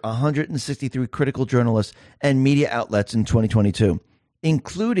censor 163 critical journalists and media outlets in 2022,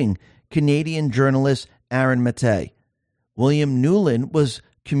 including Canadian journalist Aaron Maté. William Nuland was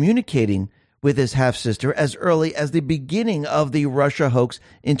communicating with his half-sister as early as the beginning of the Russia hoax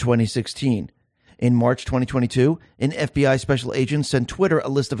in 2016. In March 2022, an FBI special agent sent Twitter a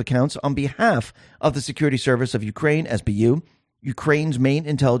list of accounts on behalf of the Security Service of Ukraine, SBU, Ukraine's main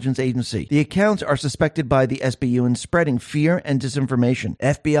intelligence agency. The accounts are suspected by the SBU in spreading fear and disinformation.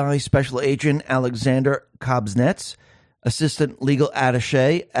 FBI Special Agent Alexander Kobznets, assistant legal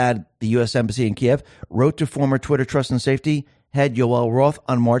attaché at the U.S. Embassy in Kiev, wrote to former Twitter Trust and Safety head Yoel Roth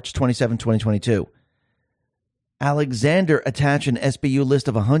on March 27, 2022. Alexander attached an SBU list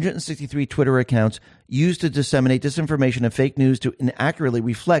of 163 Twitter accounts used to disseminate disinformation and fake news to inaccurately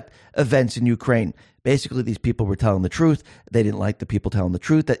reflect events in Ukraine. Basically, these people were telling the truth. They didn't like the people telling the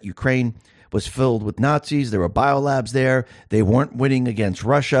truth that Ukraine was filled with Nazis. There were biolabs there. They weren't winning against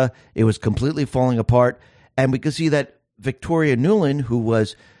Russia. It was completely falling apart. And we could see that Victoria Nuland, who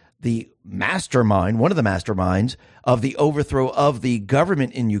was the mastermind, one of the masterminds of the overthrow of the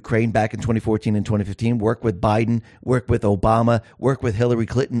government in Ukraine back in 2014 and 2015, worked with Biden, worked with Obama, worked with Hillary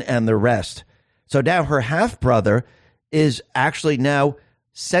Clinton and the rest. So now her half-brother is actually now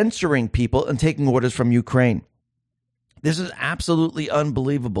censoring people and taking orders from Ukraine. This is absolutely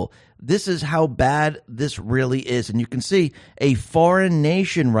unbelievable. This is how bad this really is. And you can see a foreign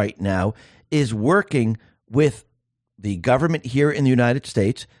nation right now is working with the government here in the United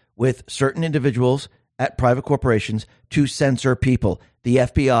States, with certain individuals at private corporations to censor people. The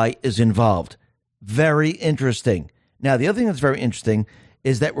FBI is involved. Very interesting. Now, the other thing that's very interesting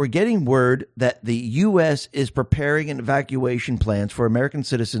is that we're getting word that the U.S. is preparing an evacuation plans for American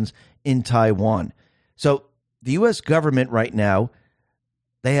citizens in Taiwan. So the U.S. government right now,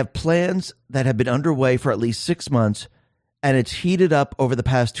 they have plans that have been underway for at least 6 months, and it's heated up over the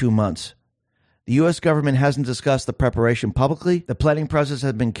past 2 months. The U.S. government hasn't discussed the preparation publicly. The planning process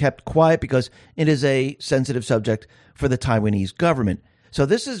has been kept quiet because it is a sensitive subject for the Taiwanese government. So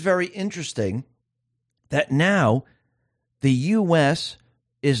this is very interesting that now the U.S.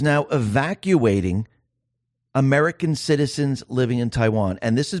 is now evacuating American citizens living in Taiwan.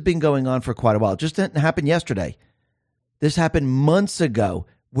 And this has been going on for quite a while. It just didn't happen yesterday. This happened months ago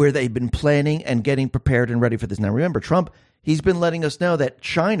where they've been planning and getting prepared and ready for this. Now, remember, Trump, he's been letting us know that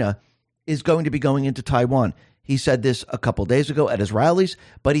China is going to be going into Taiwan. He said this a couple days ago at his rallies,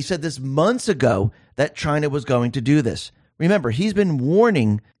 but he said this months ago that China was going to do this. Remember, he's been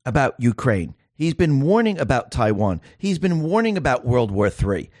warning about Ukraine. He's been warning about Taiwan. He's been warning about World War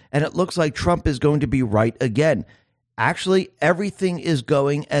III. And it looks like Trump is going to be right again. Actually, everything is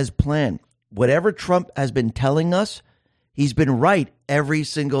going as planned. Whatever Trump has been telling us, he's been right every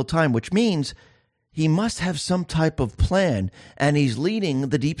single time, which means he must have some type of plan. And he's leading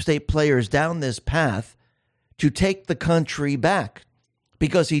the deep state players down this path to take the country back,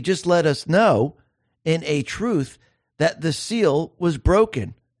 because he just let us know in a truth that the seal was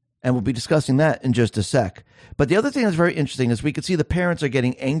broken. And we'll be discussing that in just a sec. But the other thing that's very interesting is we can see the parents are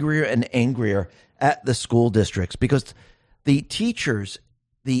getting angrier and angrier at the school districts, because the teachers,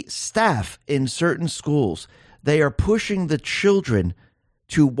 the staff in certain schools, they are pushing the children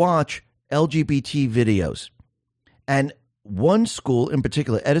to watch LGBT videos. And one school in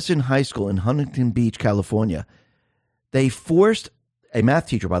particular, Edison High School in Huntington Beach, California, they forced, a math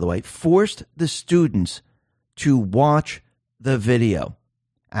teacher, by the way, forced the students to watch the video.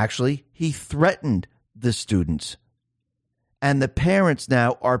 Actually, he threatened the students. And the parents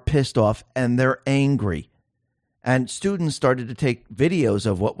now are pissed off and they're angry. And students started to take videos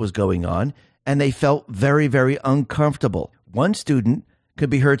of what was going on, and they felt very, very uncomfortable. One student could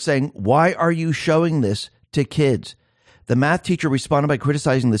be heard saying, "Why are you showing this to kids?" The math teacher responded by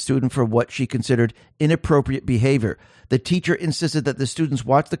criticizing the student for what she considered inappropriate behavior. The teacher insisted that the students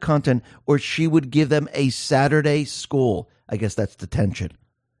watch the content or she would give them a Saturday school. I guess that's detention.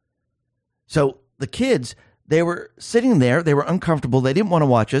 So the kids, they were sitting there, they were uncomfortable, they didn't want to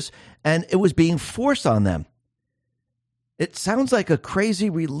watch us, and it was being forced on them. It sounds like a crazy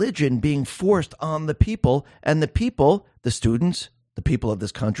religion being forced on the people, and the people, the students, the people of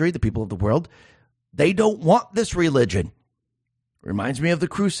this country, the people of the world, they don't want this religion. Reminds me of the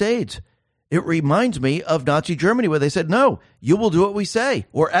Crusades. It reminds me of Nazi Germany, where they said, no, you will do what we say,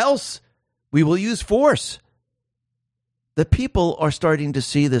 or else we will use force. The people are starting to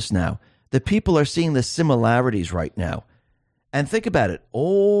see this now. The people are seeing the similarities right now. And think about it.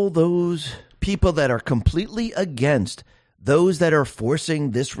 All those people that are completely against, those that are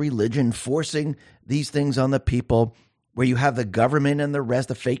forcing this religion, forcing these things on the people, where you have the government and the rest,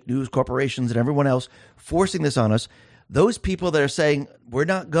 the fake news corporations and everyone else forcing this on us, those people that are saying, we're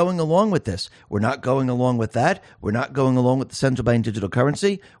not going along with this, we're not going along with that, we're not going along with the central bank digital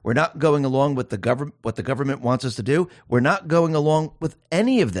currency, we're not going along with the government, what the government wants us to do, we're not going along with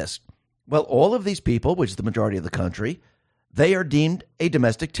any of this. Well, all of these people, which is the majority of the country, they are deemed a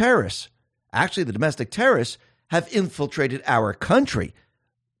domestic terrorist. Actually, the domestic terrorists have infiltrated our country.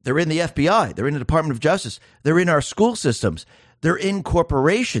 They're in the FBI. They're in the Department of Justice. They're in our school systems. They're in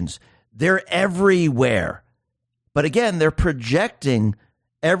corporations. They're everywhere. But again, they're projecting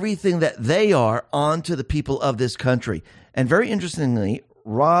everything that they are onto the people of this country. And very interestingly,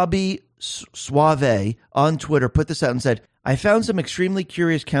 Robbie Suave on Twitter put this out and said, I found some extremely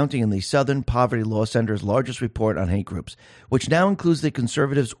curious counting in the Southern Poverty Law Center's largest report on hate groups, which now includes the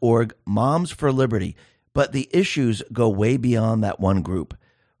conservatives org Moms for Liberty. But the issues go way beyond that one group.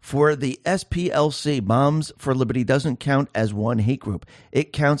 For the SPLC, Moms for Liberty doesn't count as one hate group.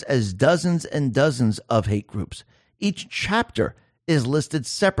 It counts as dozens and dozens of hate groups. Each chapter is listed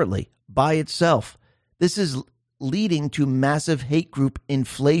separately by itself. This is leading to massive hate group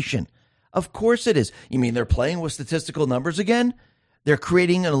inflation. Of course it is. You mean they're playing with statistical numbers again? They're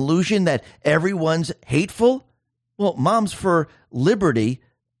creating an illusion that everyone's hateful? Well, Moms for Liberty,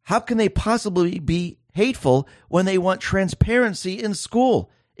 how can they possibly be hateful when they want transparency in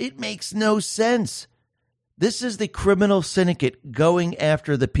school? It makes no sense. This is the criminal syndicate going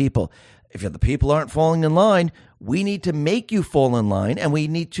after the people. If the people aren't falling in line, we need to make you fall in line, and we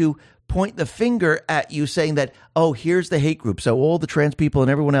need to point the finger at you saying that, oh, here's the hate group. So all the trans people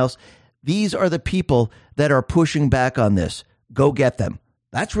and everyone else, these are the people that are pushing back on this. Go get them.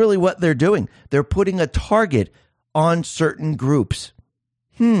 That's really what they're doing. They're putting a target on certain groups.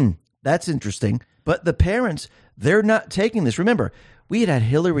 That's interesting. But the parents, they're not taking this. Remember, we had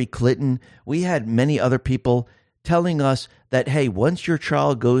Hillary Clinton. We had many other people telling us that, hey, once your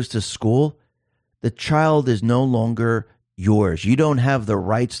child goes to school, the child is no longer yours. You don't have the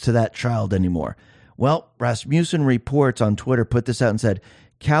rights to that child anymore. Well, Rasmussen Reports on Twitter put this out and said,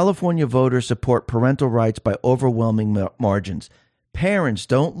 California voters support parental rights by overwhelming margins. Parents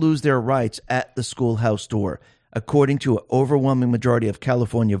don't lose their rights at the schoolhouse door, according to an overwhelming majority of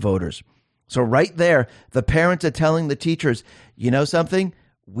California voters. So right there, the parents are telling the teachers, you know something?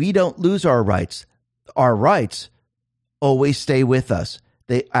 We don't lose our rights. Our rights always stay with us.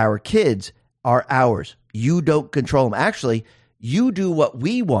 Our kids are ours. You don't control them. Actually, you do what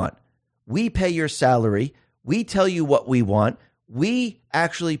we want. We pay your salary. We tell you what we want. We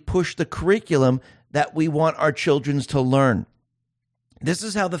actually push the curriculum that we want our children to learn. This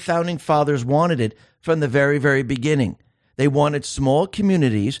is how the founding fathers wanted it from the very, very beginning. They wanted small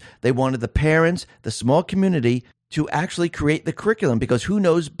communities. They wanted the parents, the small community, to actually create the curriculum, because who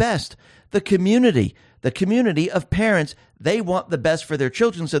knows best? The community of parents. They want the best for their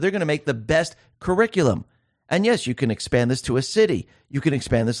children, so they're going to make the best curriculum. And yes, you can expand this to a city. You can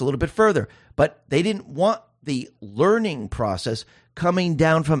expand this a little bit further. But they didn't want the learning process coming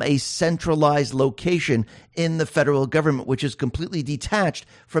down from a centralized location in the federal government, which is completely detached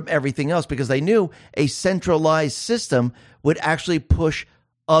from everything else, because they knew a centralized system would actually push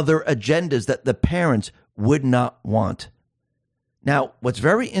other agendas that the parents would not want. Now, what's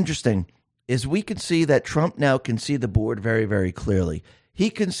very interesting is we can see that Trump now can see the board very, very clearly. He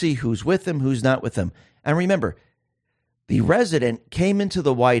can see who's with him, who's not with him. And remember, the resident came into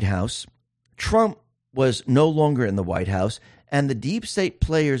the White House. Trump was no longer in the White House, and the deep state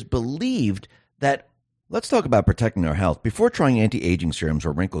players believed that. Let's talk about protecting our health. Before trying anti-aging serums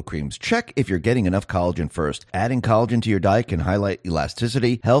or wrinkle creams, check if you're getting enough collagen first. Adding collagen to your diet can highlight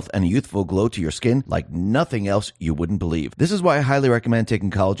elasticity, health, and a youthful glow to your skin like nothing else you wouldn't believe. This is why I highly recommend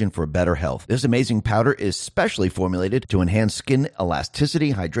taking collagen for better health. This amazing powder is specially formulated to enhance skin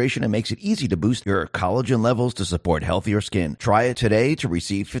elasticity, hydration, and makes it easy to boost your collagen levels to support healthier skin. Try it today to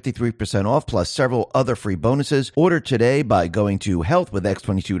receive 53% off plus several other free bonuses. Order today by going to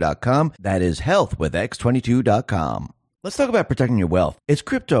healthwithx22.com. That is healthwithx22.com. Let's talk about protecting your wealth. It's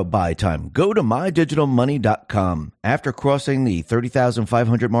crypto buy time. Go to mydigitalmoney.com. After crossing the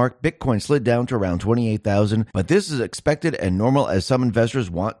 30,500 mark, Bitcoin slid down to around 28,000, but this is expected and normal as some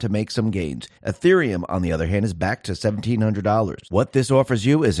investors want to make some gains. Ethereum, on the other hand, is back to $1,700. What this offers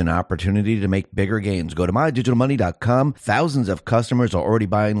you is an opportunity to make bigger gains. Go to mydigitalmoney.com. Thousands of customers are already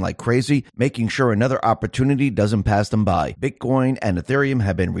buying like crazy, making sure another opportunity doesn't pass them by. Bitcoin and Ethereum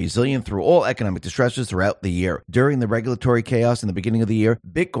have been resilient through all economic distresses throughout the year. During the regulatory chaos in the beginning of the year,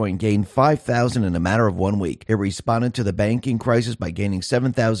 Bitcoin gained 5,000 in a matter of 1 week. It responded to the banking crisis by gaining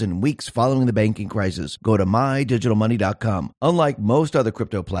 7,000 in weeks following the banking crisis. Go to mydigitalmoney.com. Unlike most other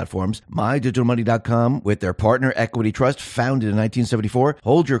crypto platforms, mydigitalmoney.com, with their partner Equity Trust, founded in 1974,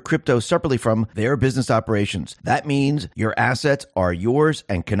 hold your crypto separately from their business operations. That means your assets are yours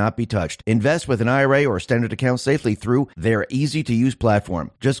and cannot be touched. Invest with an IRA or standard account safely through their easy-to-use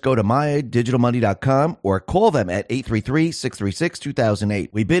platform. Just go to mydigitalmoney.com or call them at 833-636-2008.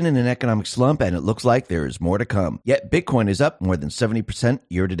 We've been in an economic slump, and it looks like there is more to come. Yet Bitcoin is up more than 70%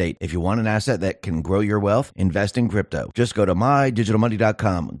 year to date. If you want an asset that can grow your wealth, invest in crypto. Just go to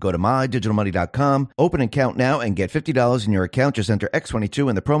mydigitalmoney.com. Go to mydigitalmoney.com. Open an account now and get $50 in your account. Just enter X22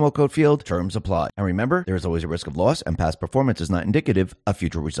 in the promo code field. Terms apply. And remember, there is always a risk of loss, and past performance is not indicative of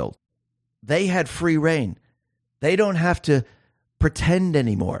future results. They had free reign. They don't have to pretend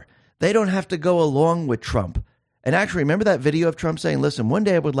anymore. They don't have to go along with Trump. And actually, remember that video of Trump saying, listen, one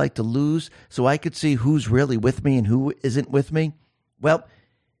day I would like to lose so I could see who's really with me and who isn't with me? Well,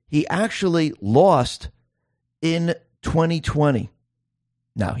 he actually lost in 2020.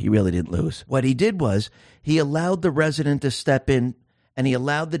 No, he really didn't lose. What he did was he allowed the resident to step in, and he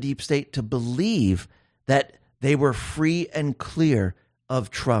allowed the deep state to believe that they were free and clear of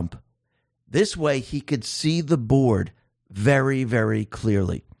Trump. This way, he could see the board very, very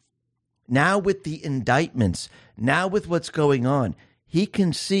clearly. Now with the indictments, now with what's going on, he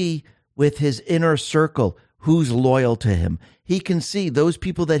can see with his inner circle who's loyal to him. He can see those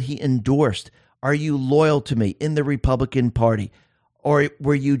people that he endorsed. Are you loyal to me in the Republican Party? Or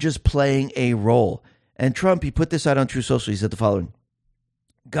were you just playing a role? And Trump, he put this out on True Social. He said the following: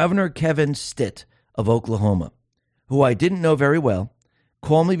 Governor Kevin Stitt of Oklahoma, who I didn't know very well,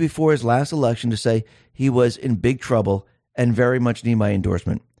 called me before his last election to say he was in big trouble and very much need my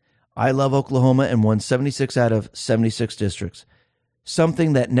endorsement. I love Oklahoma and won 76 out of 76 districts,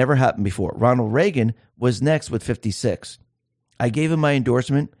 something that never happened before. Ronald Reagan was next with 56. I gave him my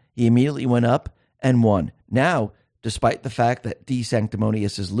endorsement. He immediately went up and won. Now, despite the fact that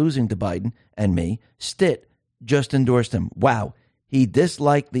DeSanctimonious is losing to Biden and me, Stitt just endorsed him. Wow, he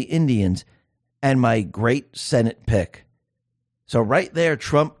disliked the Indians and my great Senate pick. So right there,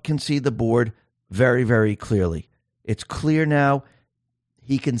 Trump can see the board very, very clearly. It's clear now.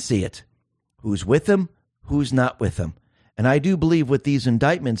 He can see it. Who's with him, who's not with him. And I do believe with these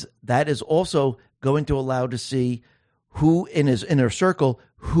indictments, that is also going to allow to see who in his inner circle,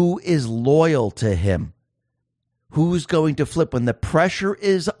 who is loyal to him, who's going to flip when the pressure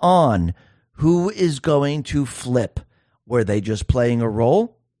is on, who is going to flip. Were they just playing a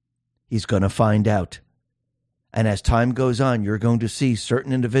role? He's going to find out. And as time goes on, you're going to see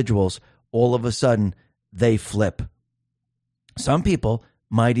certain individuals, all of a sudden, they flip. Some people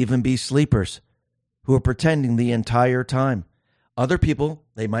might even be sleepers who are pretending the entire time. Other people,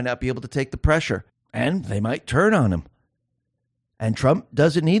 they might not be able to take the pressure, and they might turn on him. And Trump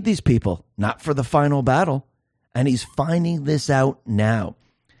doesn't need these people, not for the final battle. And he's finding this out now.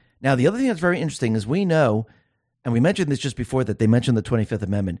 Now, the other thing that's very interesting is we know, and we mentioned this just before, that they mentioned the 25th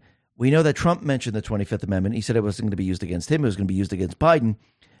Amendment. We know that Trump mentioned the 25th Amendment. He said it wasn't going to be used against him. It was going to be used against Biden.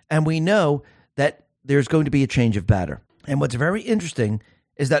 And we know that there's going to be a change of batter. And what's very interesting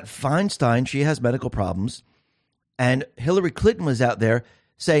is that Feinstein, she has medical problems. And Hillary Clinton was out there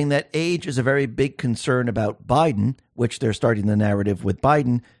saying that age is a very big concern about Biden, which they're starting the narrative with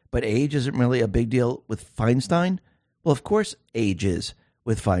Biden. But age isn't really a big deal with Feinstein. Well, of course, age is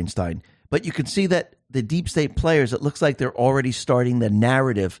with Feinstein. But you can see that the deep state players, it looks like they're already starting the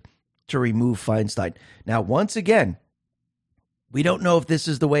narrative to remove Feinstein. Now, once again, we don't know if this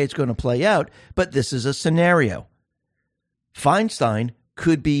is the way it's going to play out, but this is a scenario. Feinstein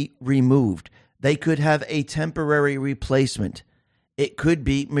could be removed. They could have a temporary replacement. It could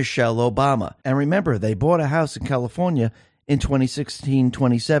be Michelle Obama. And remember, they bought a house in California in 2016,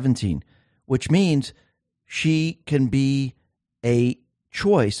 2017, which means she can be a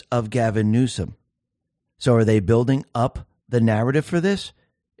choice of Gavin Newsom. So are they building up the narrative for this?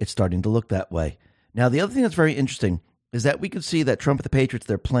 It's starting to look that way. Now, the other thing that's very interesting is that we can see that Trump and the Patriots,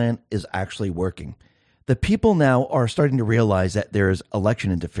 their plan is actually working. The people now are starting to realize that there is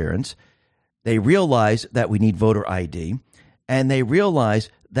election interference. They realize that we need voter ID. And they realize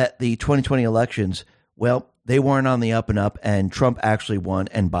that the 2020 elections, well, they weren't on the up and up, and Trump actually won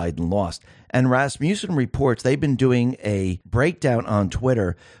and Biden lost. And Rasmussen reports they've been doing a breakdown on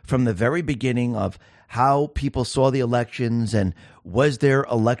Twitter from the very beginning of how people saw the elections and was there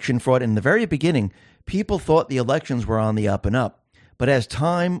election fraud. In the very beginning, people thought the elections were on the up and up. But as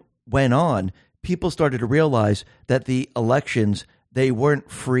time went on, people started to realize that the elections, they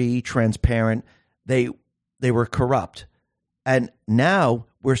weren't free, transparent. They were corrupt. And now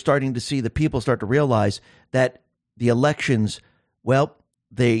we're starting to see the people start to realize that the elections, well,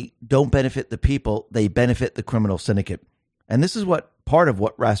 they don't benefit the people. They benefit the criminal syndicate. And this is what part of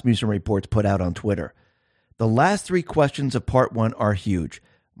what Rasmussen Reports put out on Twitter. The last three questions of part one are huge.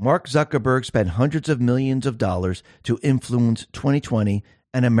 Mark Zuckerberg spent hundreds of millions of dollars to influence 2020,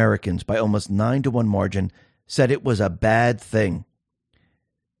 and Americans, by almost 9-1 margin, said it was a bad thing.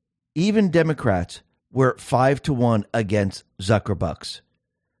 Even Democrats were 5-1 against Zuckerbucks.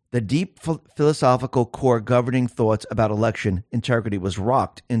 The deep philosophical core governing thoughts about election integrity was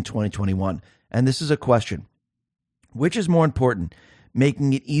rocked in 2021. And this is a question. Which is more important,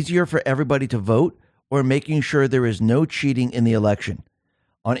 making it easier for everybody to vote or making sure there is no cheating in the election?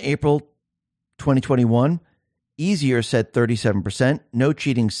 On April 2021, easier said 37%, no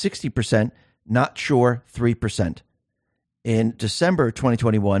cheating 60%, not sure 3%. In December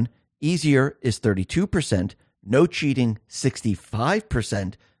 2021, easier is 32%, no cheating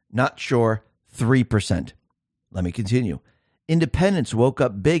 65%, not sure 3%. Let me continue. Independents woke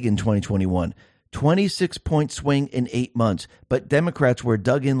up big in 2021, 26-point swing in 8 months, but Democrats were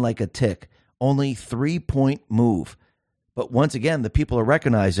dug in like a tick, only 3-point move. But once again, the people are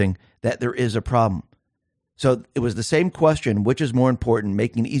recognizing that there is a problem. So it was the same question, which is more important,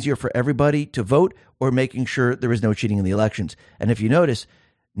 making it easier for everybody to vote or making sure there is no cheating in the elections? And if you notice,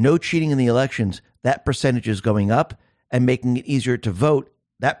 no cheating in the elections, that percentage is going up, and making it easier to vote,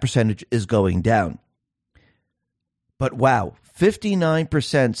 that percentage is going down. But wow,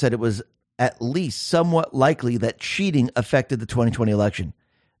 59% said it was at least somewhat likely that cheating affected the 2020 election.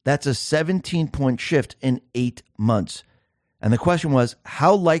 That's a 17-point shift in 8 months. And the question was,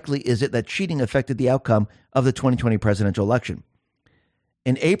 how likely is it that cheating affected the outcome of the 2020 presidential election?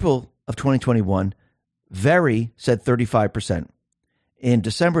 In April of 2021, very said 35%. In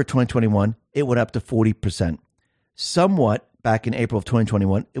December 2021, it went up to 40%. Somewhat back in April of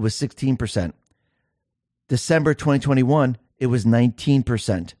 2021, it was 16%. December 2021, it was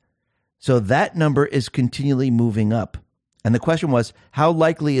 19%. So that number is continually moving up. And the question was, how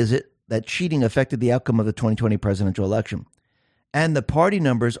likely is it that cheating affected the outcome of the 2020 presidential election? And the party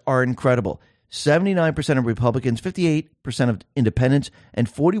numbers are incredible. 79% of Republicans, 58% of independents, and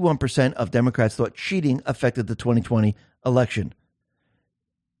 41% of Democrats thought cheating affected the 2020 election.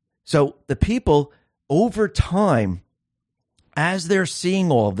 So the people over time as they're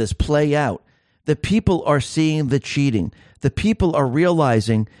seeing all of this play out, the people are seeing the cheating. The people are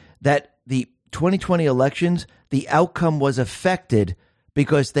realizing that the 2020 elections, the outcome was affected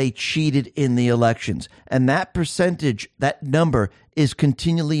because they cheated in the elections. And that percentage, that number is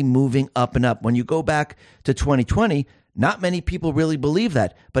continually moving up and up. When you go back to 2020, not many people really believe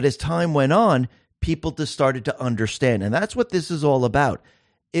that. But as time went on, people just started to understand. And that's what this is all about.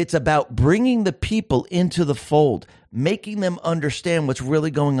 It's about bringing the people into the fold, making them understand what's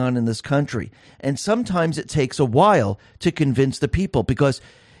really going on in this country. And sometimes it takes a while to convince the people, because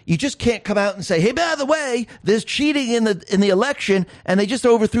you just can't come out and say, hey, by the way, there's cheating in the election and they just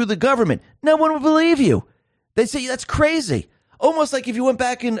overthrew the government. No one would believe you. They say that's crazy. Almost like if you went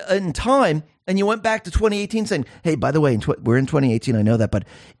back in time and you went back to 2018 saying, hey, by the way, we're in 2018, I know that, but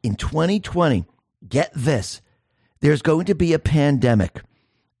in 2020, get this, there's going to be a pandemic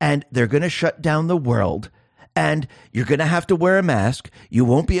and they're going to shut down the world and you're going to have to wear a mask. You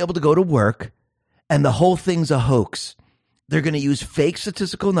won't be able to go to work and the whole thing's a hoax. They're going to use fake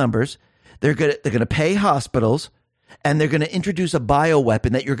statistical numbers. They're going to pay hospitals, and they're going to introduce a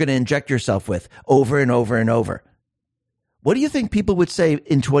bioweapon that you're going to inject yourself with over and over and over. What do you think people would say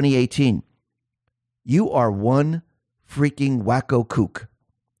in 2018? You are one freaking wacko kook.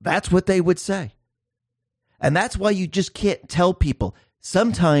 That's what they would say. And that's why you just can't tell people.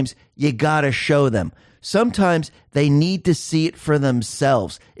 Sometimes you got to show them. Sometimes they need to see it for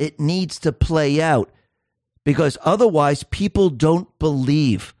themselves. It needs to play out. Because otherwise, people don't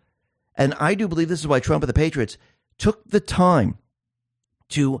believe. And I do believe this is why Trump and the Patriots took the time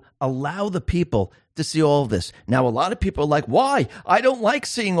to allow the people to see all of this. Now, a lot of people are like, why? I don't like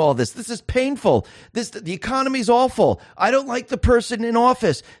seeing all this. This is painful. The economy's awful. I don't like the person in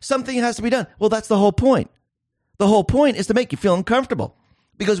office. Something has to be done. Well, that's the whole point. The whole point is to make you feel uncomfortable.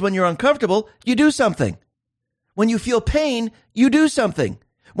 Because when you're uncomfortable, you do something. When you feel pain, you do something.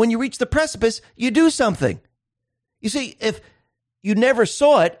 When you reach the precipice, you do something. You see, if you never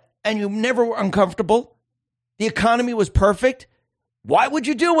saw it and you never were uncomfortable, the economy was perfect, why would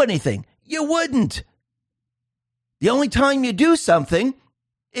you do anything? You wouldn't. The only time you do something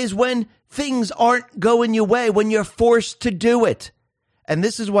is when things aren't going your way, when you're forced to do it. And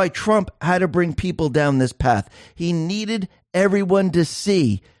this is why Trump had to bring people down this path. He needed everyone to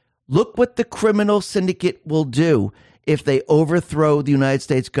see, look what the criminal syndicate will do if they overthrow the United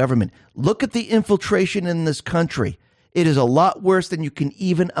States government. Look at the infiltration in this country. It is a lot worse than you can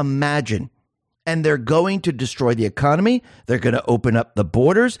even imagine. And they're going to destroy the economy. They're going to open up the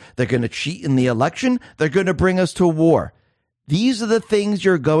borders. They're going to cheat in the election. They're going to bring us to war. These are the things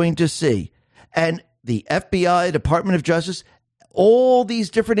you're going to see. And the FBI, Department of Justice, all these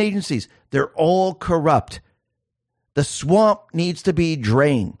different agencies, they're all corrupt. The swamp needs to be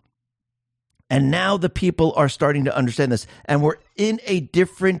drained. And now the people are starting to understand this. And we're in a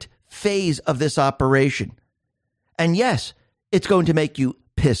different phase of this operation. And yes, it's going to make you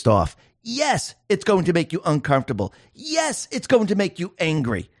pissed off. Yes, it's going to make you uncomfortable. Yes, it's going to make you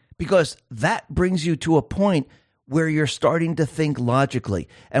angry. Because that brings you to a point where you're starting to think logically.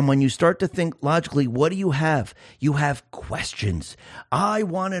 And when you start to think logically, what do you have? You have questions. I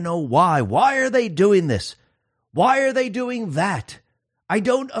want to know why. Why are they doing this? Why are they doing that? I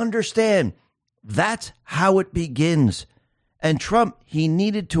don't understand. That's how it begins. And Trump, he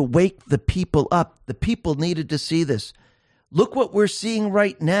needed to wake the people up. The people needed to see this. Look what we're seeing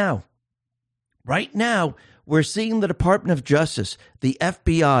right now. Right now, we're seeing the Department of Justice, the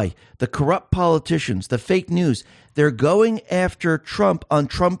FBI, the corrupt politicians, the fake news. They're going after Trump on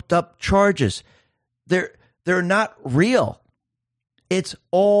trumped up charges. They're not real. It's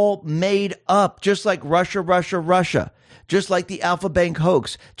all made up, just like Russia. Just like the Alpha Bank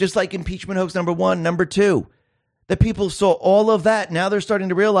hoax, just like impeachment hoax number 1, number 2. The people saw all of that. Now they're starting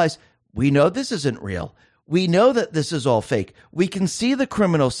to realize, we know this isn't real. We know that this is all fake. We can see the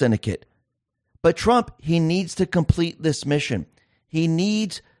criminal syndicate. But Trump, he needs to complete this mission. He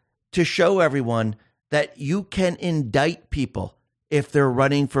needs to show everyone that you can indict people if they're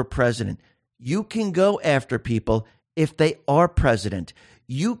running for president. You can go after people if they are president.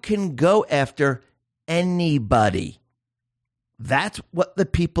 You can go after anybody. That's what the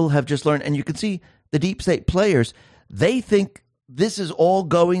people have just learned. And you can see the deep state players, they think this is all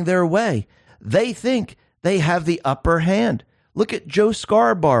going their way. They think they have the upper hand. Look at Joe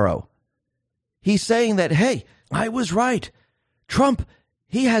Scarborough. He's saying that, hey, I was right. Trump,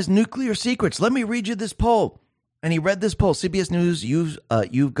 he has nuclear secrets. Let me read you this poll. And he read this poll, CBS News,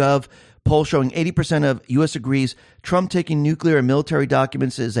 YouGov poll showing 80% of U.S. agrees Trump taking nuclear and military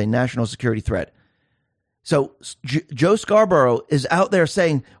documents is a national security threat. So Joe Scarborough is out there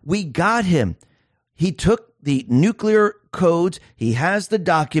saying, we got him. He took the nuclear codes. He has the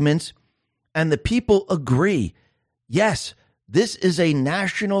documents, and the people agree. Yes, this is a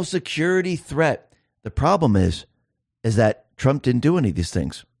national security threat. The problem is that Trump didn't do any of these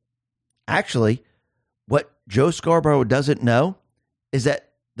things. Actually, what Joe Scarborough doesn't know is that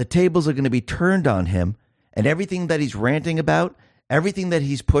the tables are going to be turned on him, and everything that he's ranting about, everything that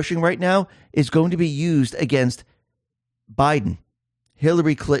he's pushing right now is going to be used against Biden,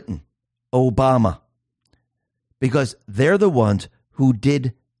 Hillary Clinton, Obama, because they're the ones who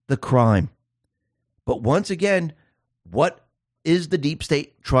did the crime. But once again, what is the deep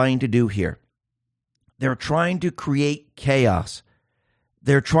state trying to do here? They're trying to create chaos.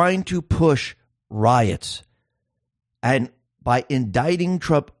 They're trying to push riots. And by indicting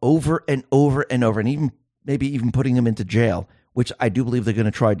Trump over and over and over, and even maybe even putting him into jail, which I do believe they're going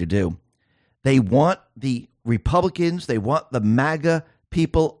to try to do, they want the Republicans, they want the MAGA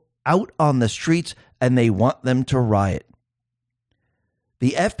people out on the streets, and they want them to riot.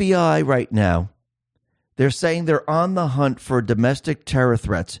 The FBI right now, they're saying they're on the hunt for domestic terror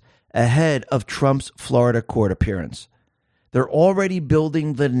threats ahead of Trump's Florida court appearance. They're already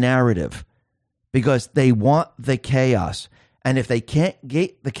building the narrative because they want the chaos. And if they can't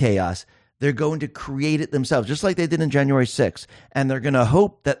get the chaos, they're going to create it themselves, just like they did in January 6th. And they're going to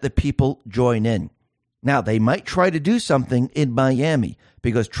hope that the people join in. Now, they might try to do something in Miami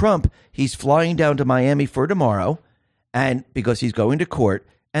because Trump, he's flying down to Miami for tomorrow, and because he's going to court,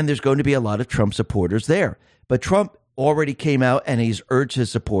 and there's going to be a lot of Trump supporters there. But Trump already came out and he's urged his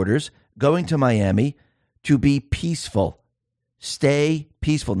supporters going to Miami to be peaceful. Stay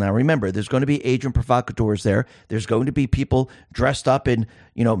peaceful. Now, remember, there's going to be agent provocateurs there. There's going to be people dressed up in,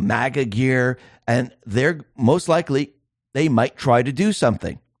 MAGA gear, and they're most likely, they might try to do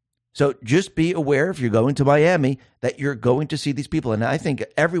something. So just be aware if you're going to Miami that you're going to see these people. And I think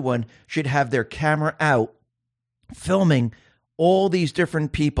everyone should have their camera out filming all these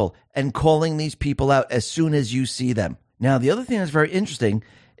different people and calling these people out as soon as you see them. Now, the other thing that's very interesting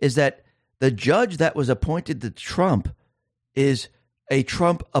is that the judge that was appointed to Trump is a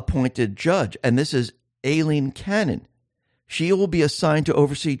Trump-appointed judge, and this is Aileen Cannon. She will be assigned to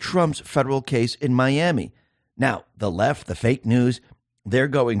oversee Trump's federal case in Miami. Now, the left, the fake news, they're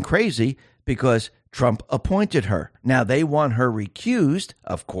going crazy because Trump appointed her. Now, they want her recused,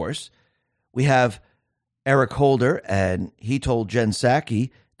 of course. We have Eric Holder, and he told Jen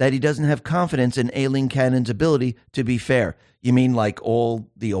Psaki that he doesn't have confidence in Aileen Cannon's ability to be fair. You mean like all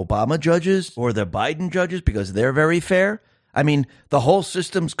the Obama judges or the Biden judges because they're very fair? I mean, the whole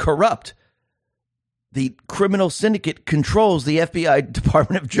system's corrupt. The criminal syndicate controls the FBI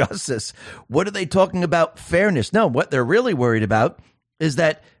Department of Justice. What are they talking about fairness? No, what they're really worried about is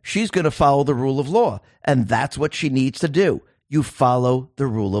that she's going to follow the rule of law. And that's what she needs to do. You follow the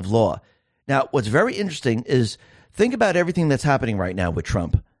rule of law. Now, what's very interesting is think about everything that's happening right now with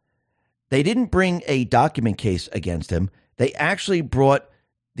Trump. They didn't bring a document case against him. They actually brought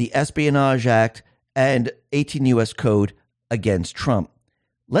the Espionage Act and 18 U.S. Code against Trump.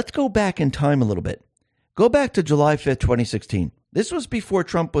 Let's go back in time a little bit. Go back to July 5th, 2016. This was before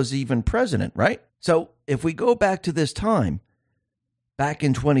Trump was even president, right? So if we go back to this time, back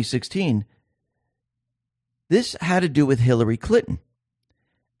in 2016, this had to do with Hillary Clinton.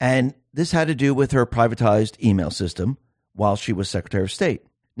 And this had to do with her privatized email system while she was Secretary of State.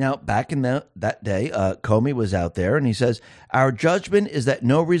 Now, back in that day, Comey was out there and he says, our judgment is that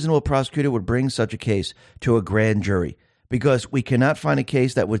no reasonable prosecutor would bring such a case to a grand jury because we cannot find a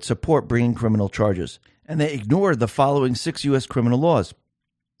case that would support bringing criminal charges. And they ignored the following 6 U.S. criminal laws,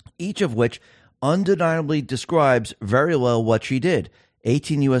 each of which undeniably describes very well what she did.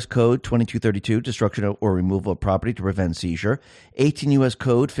 18 U.S. Code 2232, destruction or removal of property to prevent seizure. 18 U.S.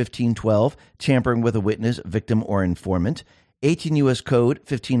 Code 1512, tampering with a witness, victim, or informant. 18 U.S. Code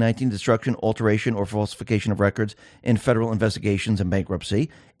 1519, destruction, alteration, or falsification of records in federal investigations and bankruptcy.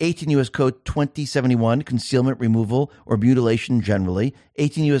 18 U.S. Code 2071, concealment, removal, or mutilation generally.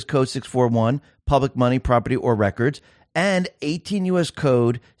 18 U.S. Code 641, public money, property, or records. And 18 U.S.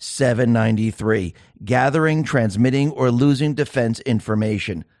 Code 793, gathering, transmitting, or losing defense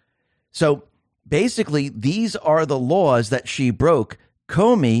information. So basically, these are the laws that she broke.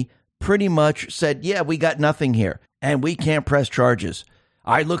 Comey pretty much said, yeah, we got nothing here, and we can't press charges.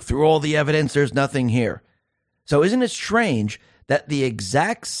 I looked through all the evidence. There's nothing here. So isn't it strange that the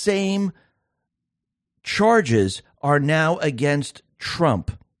exact same charges are now against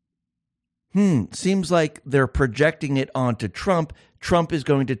Trump? Seems like they're projecting it onto Trump. Trump is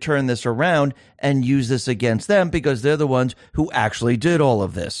going to turn this around and use this against them because they're the ones who actually did all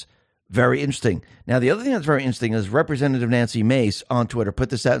of this. Very interesting. Now, the other thing that's very interesting is Representative Nancy Mace on Twitter put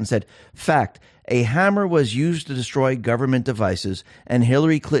this out and said, fact, a hammer was used to destroy government devices and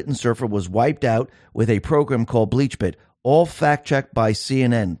Hillary Clinton's server was wiped out with a program called BleachBit, all fact-checked by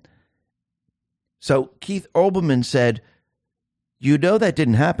CNN. So Keith Olbermann said, you know that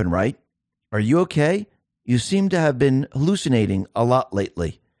didn't happen, right? Are you okay? You seem to have been hallucinating a lot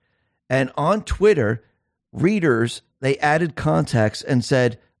lately. And on Twitter, readers, they added context and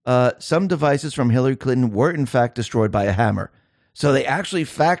said, some devices from Hillary Clinton were in fact destroyed by a hammer. So they actually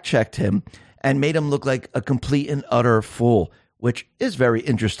fact-checked him and made him look like a complete and utter fool, which is very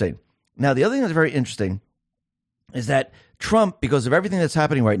interesting. Now, the other thing that's very interesting is that Trump, because of everything that's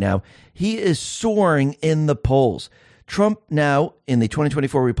happening right now, he is soaring in the polls. Trump now, in the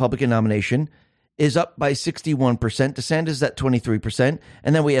 2024 Republican nomination, is up by 61%. DeSantis is at 23%.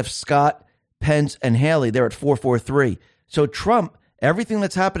 And then we have Scott, Pence, and Haley. They're at 443. So Trump, everything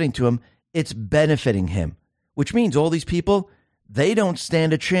that's happening to him, it's benefiting him, which means all these people, they don't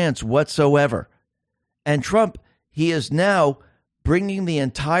stand a chance whatsoever. And Trump, he is now bringing the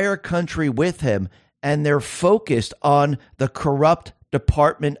entire country with him, and they're focused on the corrupt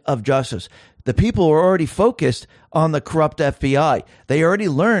Department of Justice. The people are already focused on the corrupt FBI. They already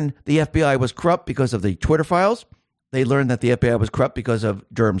learned the FBI was corrupt because of the Twitter files. They learned that the FBI was corrupt because of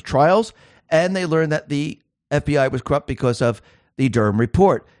Durham's trials. And they learned that the FBI was corrupt because of the Durham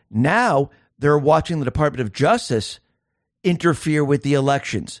report. Now they're watching the Department of Justice interfere with the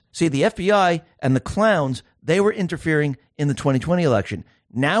elections. See, the FBI and the clowns, they were interfering in the 2020 election.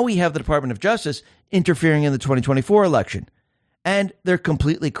 Now we have the Department of Justice interfering in the 2024 election. And they're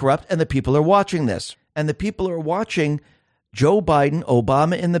completely corrupt, and the people are watching this. And the people are watching Joe Biden,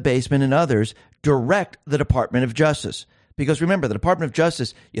 Obama in the basement, and others direct the Department of Justice. Because remember, the Department of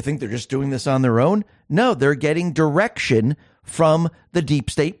Justice, you think they're just doing this on their own? No, they're getting direction from the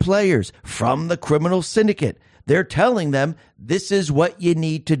deep state players, from the criminal syndicate. They're telling them this is what you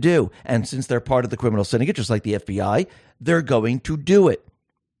need to do. And since they're part of the criminal syndicate, just like the FBI, they're going to do it.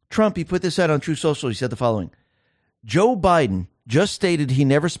 Trump, he put this out on Truth Social. He said the following. Joe Biden just stated he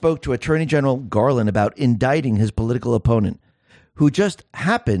never spoke to Attorney General Garland about indicting his political opponent, who just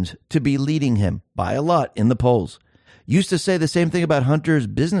happens to be leading him by a lot in the polls. Used to say the same thing about Hunter's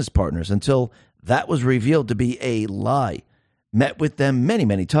business partners until that was revealed to be a lie. Met with them many,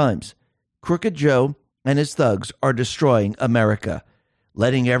 many times. Crooked Joe and his thugs are destroying America,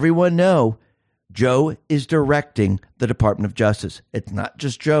 letting everyone know Joe is directing the Department of Justice. It's not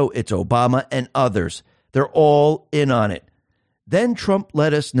just Joe, it's Obama and others. They're all in on it. Then Trump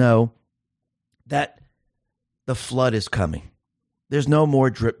let us know that the flood is coming. There's no more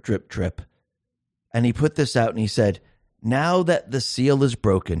drip, drip, drip. And he put this out and he said, now that the seal is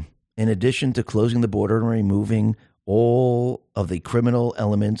broken, in addition to closing the border and removing all of the criminal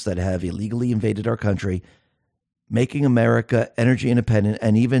elements that have illegally invaded our country, making America energy independent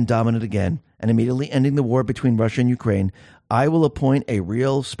and even dominant again, and immediately ending the war between Russia and Ukraine, I will appoint a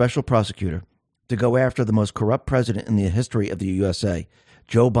real special prosecutor to go after the most corrupt president in the history of the USA,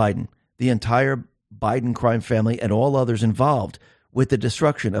 Joe Biden, the entire Biden crime family, and all others involved with the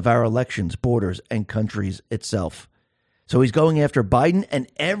destruction of our elections, borders, and countries itself. So he's going after Biden and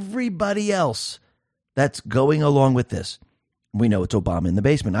everybody else that's going along with this. We know it's Obama in the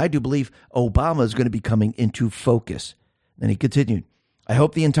basement. I do believe Obama is going to be coming into focus. Then he continued, I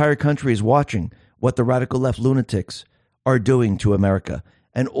hope the entire country is watching what the radical left lunatics are doing to America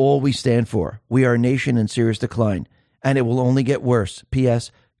and all we stand for. We are a nation in serious decline, and it will only get worse. P.S.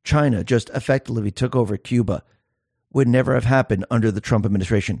 China just effectively took over Cuba. Would never have happened under the Trump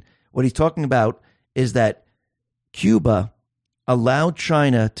administration. What he's talking about is that Cuba allowed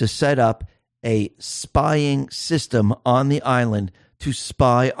China to set up a spying system on the island to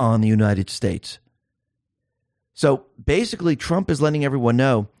spy on the United States. So basically, Trump is letting everyone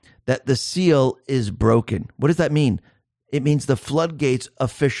know that the seal is broken. What does that mean? It means the floodgates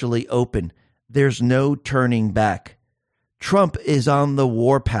officially open. There's no turning back. Trump is on the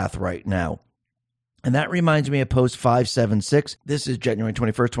warpath right now. And that reminds me of post 576. This is January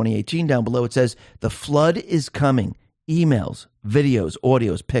 21st, 2018. Down below it says, the flood is coming. Emails, videos,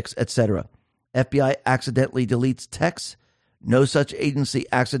 audios, pics, etc. FBI accidentally deletes texts. No such agency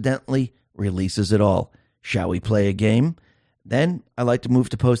accidentally releases it all. Shall we play a game? Then I like to move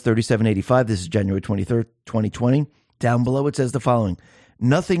to post 3785. This is January 23rd, 2020. Down below it says the following.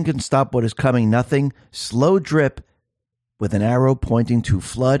 Nothing can stop what is coming. Nothing. Slow drip with an arrow pointing to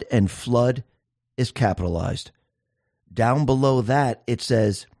flood, and flood is capitalized. Down below that it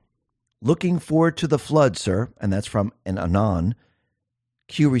says, looking forward to the flood, sir. And that's from an Anon.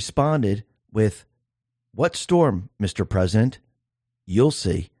 Q responded with, what storm, Mr. President? You'll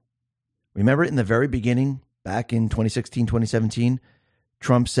see. Remember in the very beginning, back in 2016, 2017,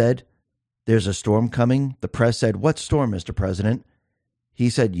 Trump said, there's a storm coming. The press said, what storm, Mr. President? He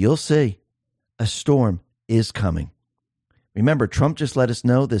said, you'll see. A storm is coming. Remember, Trump just let us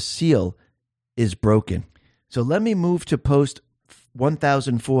know the seal is broken. So let me move to post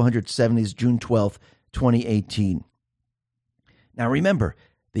 1470, June 12th, 2018. Now remember,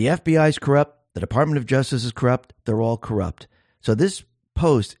 the FBI is corrupt. The Department of Justice is corrupt. They're all corrupt. So this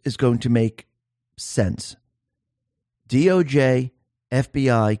post is going to make sense. DOJ,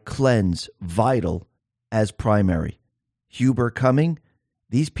 FBI cleanse vital as primary. Huber coming.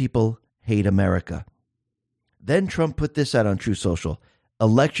 These people hate America. Then Trump put this out on True Social.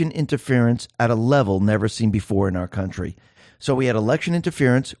 Election interference at a level never seen before in our country. So we had election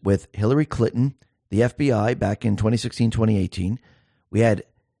interference with Hillary Clinton, the FBI back in 2016, 2018. We had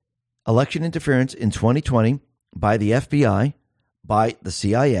election interference in 2020 by the FBI, by the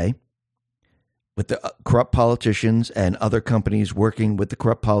CIA, with the corrupt politicians and other companies working with the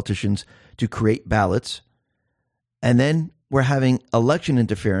corrupt politicians to create ballots. And then we're having election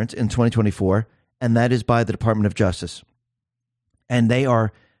interference in 2024, and that is by the Department of Justice. And they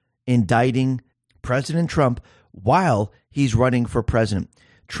are indicting President Trump while he's running for president.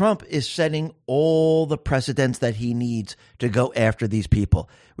 Trump is setting all the precedents that he needs to go after these people.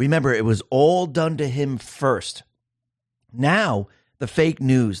 Remember, it was all done to him first. Now, the fake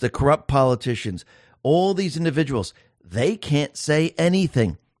news, the corrupt politicians, all these individuals, they can't say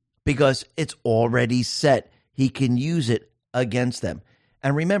anything because it's already set. He can use it against them.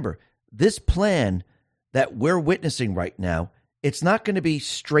 And remember, this plan that we're witnessing right now, it's not going to be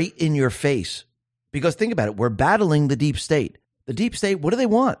straight in your face. Because think about it, we're battling the deep state. The deep state, what do they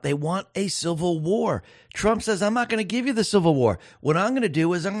want? They want a civil war. Trump says, I'm not going to give you the civil war. What I'm going to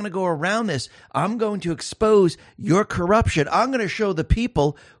do is I'm going to go around this. I'm going to expose your corruption. I'm going to show the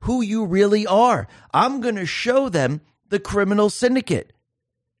people who you really are. I'm going to show them the criminal syndicate.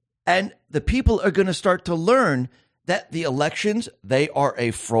 And the people are going to start to learn that the elections, they are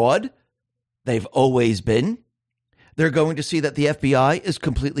a fraud. They've always been. They're going to see that the FBI is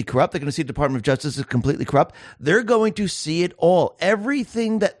completely corrupt. They're going to see the Department of Justice is completely corrupt. They're going to see it all.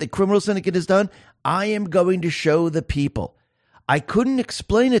 Everything that the criminal syndicate has done, I am going to show the people. I couldn't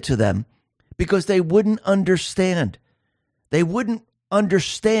explain it to them because they wouldn't understand. They wouldn't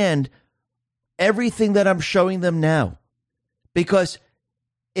understand everything that I'm showing them now because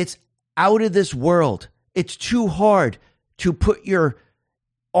it's out of this world. It's too hard to put your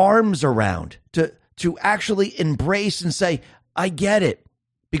arms around, to actually embrace and say, I get it.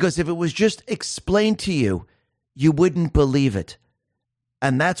 Because if it was just explained to you, you wouldn't believe it.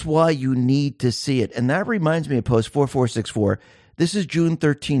 And that's why you need to see it. And that reminds me of post 4464. This is June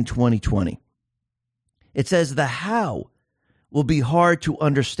 13, 2020. It says the how will be hard to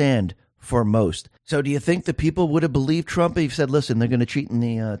understand for most. So do you think the people would have believed Trump if he said, listen, they're going to cheat in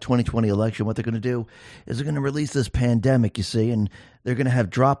the 2020 election. What they're going to do is they're going to release this pandemic, you see, and they're going to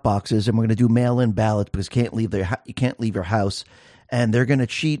have drop boxes and we're going to do mail-in ballots because you can't leave your house. And they're going to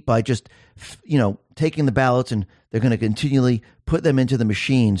cheat by just, taking the ballots and they're going to continually put them into the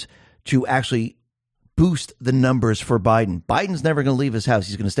machines to actually boost the numbers for Biden. Biden's never going to leave his house.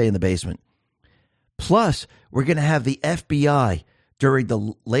 He's going to stay in the basement. Plus, we're going to have the FBI during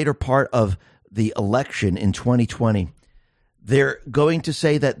the later part of the election in 2020. They're going to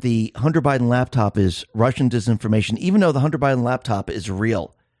say that the Hunter Biden laptop is Russian disinformation, even though the Hunter Biden laptop is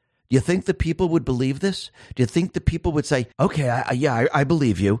real. Do you think the people would believe this? Do you think the people would say, okay, I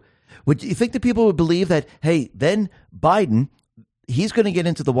believe you? Would you think the people would believe that, hey, then Biden, he's going to get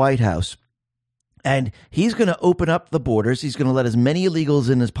into the White House and he's going to open up the borders. He's going to let as many illegals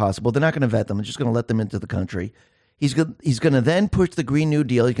in as possible. They're not going to vet them. They're just going to let them into the country. He's going to then push the Green New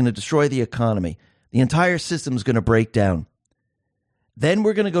Deal. He's going to destroy the economy. The entire system is going to break down. Then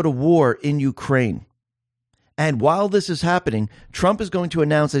we're going to go to war in Ukraine. And while this is happening, Trump is going to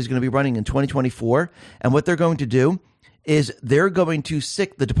announce that he's going to be running in 2024. And what they're going to do is they're going to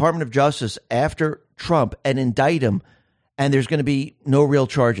sic the Department of Justice after Trump and indict him. And there's going to be no real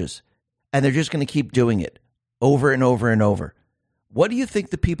charges. And they're just going to keep doing it over and over and over. What do you think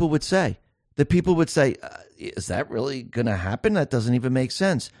the people would say? The people would say, is that really going to happen? That doesn't even make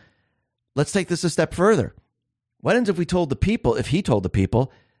sense. Let's take this a step further. What happens if he told the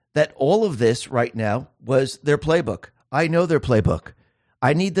people that all of this right now was their playbook? I know their playbook.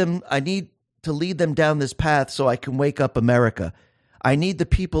 I need to lead them down this path so I can wake up America. I need the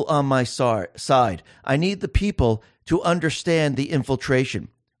people on my side. I need the people to understand the infiltration.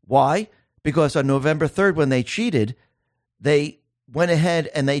 Why? Because on November 3rd, when they cheated, they went ahead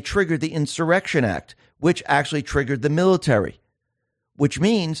and they triggered the Insurrection Act, which actually triggered the military, which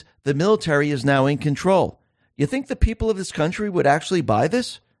means the military is now in control. You think the people of this country would actually buy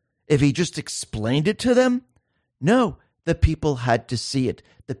this if he just explained it to them? No, the people had to see it.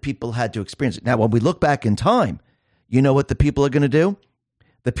 The people had to experience it. Now, when we look back in time, you know what the people are going to do?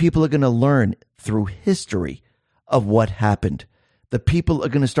 The people are going to learn through history of what happened. The people are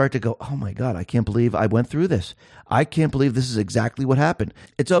going to start to go, oh my God, I can't believe I went through this. I can't believe this is exactly what happened.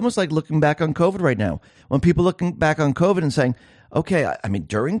 It's almost like looking back on COVID right now. When people looking back on COVID and saying, okay, I mean,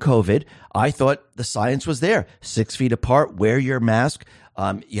 during COVID, I thought the science was there. 6 feet apart, wear your mask.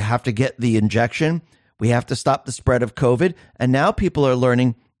 You have to get the injection. We have to stop the spread of COVID. And now people are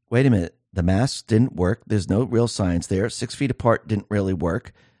learning, wait a minute, the masks didn't work. There's no real science there. 6 feet apart didn't really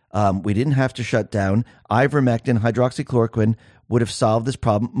work. We didn't have to shut down. Ivermectin, hydroxychloroquine would have solved this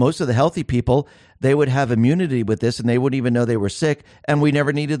problem. Most of the healthy people, they would have immunity with this and they wouldn't even know they were sick, and we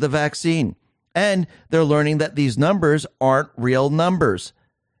never needed the vaccine. And they're learning that these numbers aren't real numbers.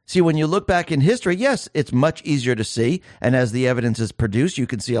 See, when you look back in history, yes, it's much easier to see. And as the evidence is produced, you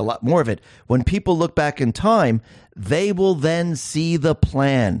can see a lot more of it. When people look back in time, they will then see the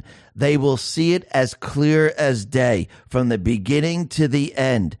plan. They will see it as clear as day from the beginning to the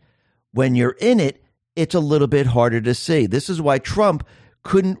end. When you're in it, it's a little bit harder to see. This is why Trump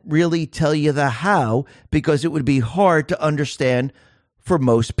couldn't really tell you the how, because it would be hard to understand for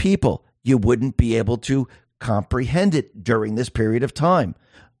most people. You wouldn't be able to comprehend it during this period of time.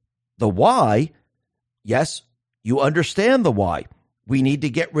 The why, yes, you understand the why. We need to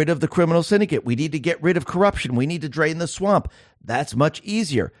get rid of the criminal syndicate. We need to get rid of corruption. We need to drain the swamp. That's much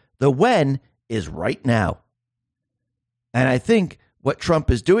easier. The when is right now. And I think what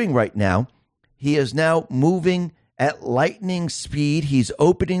Trump is doing right now, he is now moving at lightning speed. He's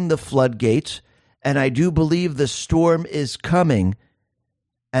opening the floodgates. And I do believe the storm is coming.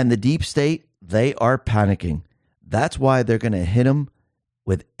 And the deep state, they are panicking. That's why they're going to hit him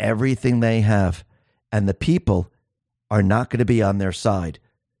with everything they have. And the people are not going to be on their side.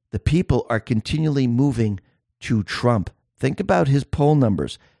 The people are continually moving to Trump. Think about his poll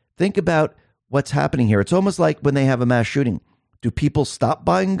numbers. Think about what's happening here. It's almost like when they have a mass shooting. Do people stop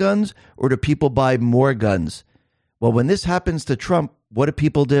buying guns or do people buy more guns? Well, when this happens to Trump, what do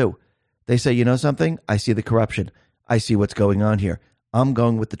people do? They say, you know something? I see the corruption. I see what's going on here. I'm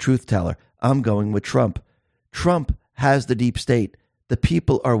going with the truth teller. I'm going with Trump. Trump has the deep state. The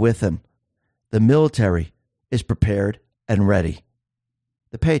people are with him. The military is prepared and ready.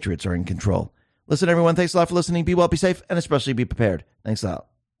 The patriots are in control. Listen, everyone, thanks a lot for listening. Be well, be safe, and especially be prepared. Thanks a lot.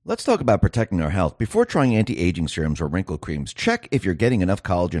 Let's talk about protecting our health. Before trying anti-aging serums or wrinkle creams, check if you're getting enough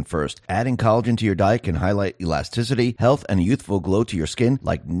collagen first. Adding collagen to your diet can highlight elasticity, health, and a youthful glow to your skin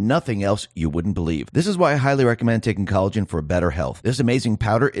like nothing else you wouldn't believe. This is why I highly recommend taking collagen for better health. This amazing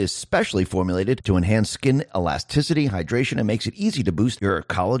powder is specially formulated to enhance skin elasticity, hydration, and makes it easy to boost your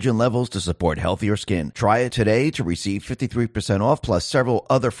collagen levels to support healthier skin. Try it today to receive 53% off plus several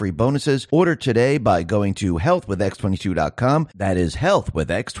other free bonuses. Order today by going to healthwithx22.com. That is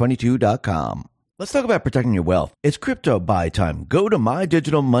healthwithx22.com. Let's talk about protecting your wealth. It's crypto buy time. Go to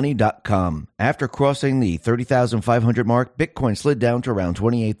mydigitalmoney.com. After crossing the 30,500 mark, Bitcoin slid down to around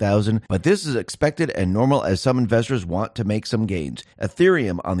 28,000, but this is expected and normal as some investors want to make some gains.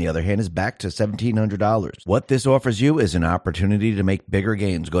 Ethereum, on the other hand, is back to $1,700. What this offers you is an opportunity to make bigger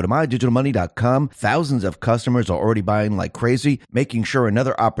gains. Go to mydigitalmoney.com. Thousands of customers are already buying like crazy, making sure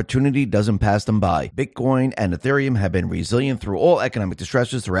another opportunity doesn't pass them by. Bitcoin and Ethereum have been resilient through all economic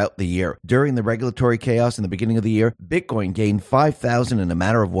distresses throughout the year. During the regulatory chaos in the beginning of the year, Bitcoin gained 5,000 in a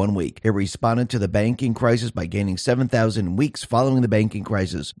matter of 1 week. It responded to the banking crisis by gaining 7,000 in weeks following the banking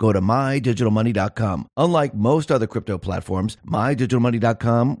crisis. Go to mydigitalmoney.com. Unlike most other crypto platforms,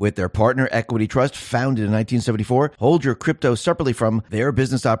 mydigitalmoney.com, with their partner Equity Trust, founded in 1974, hold your crypto separately from their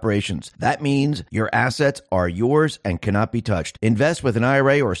business operations. That means your assets are yours and cannot be touched. Invest with an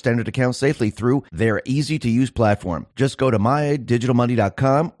IRA or standard account safely through their easy-to-use platform. Just go to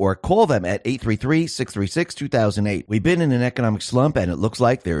mydigitalmoney.com or call them at 833-636-2008. We've been in an economic slump and it looks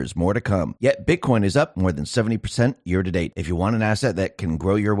like there is more to come. Yet Bitcoin is up more than 70% year to date. If you want an asset that can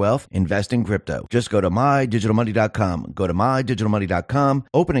grow your wealth, invest in crypto. Just go to mydigitalmoney.com. Go to mydigitalmoney.com.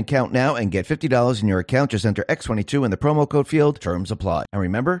 Open an account now and get $50 in your account. Just enter X22 in the promo code field. Terms apply. And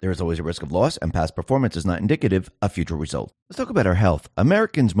remember, there is always a risk of loss and past performance is not indicative of future results. Let's talk about our health.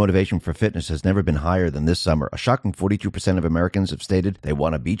 Americans' motivation for fitness has never been higher than this summer. A shocking 42% of Americans have stated they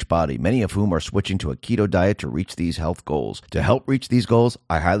want a beach body, many of whom are switching to a keto diet to reach these health goals. To help reach these goals,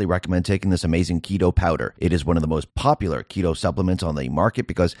 I highly recommend taking this amazing keto powder. It is one of the most popular keto supplements on the market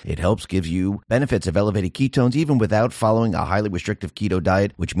because it gives you benefits of elevated ketones even without following a highly restrictive keto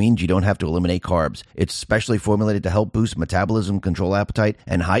diet, which means you don't have to eliminate carbs. It's specially formulated to help boost metabolism, control appetite,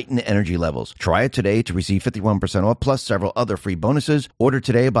 and heighten energy levels. Try it today to receive 51% off plus several other free bonuses. Order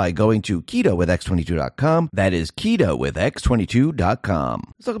today by going to ketowithx22.com. That is ketowithx22.com.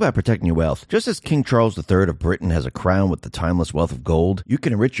 Let's talk about protecting your wealth. Just as King Charles III of Britain has a crown with the timeless wealth of gold, you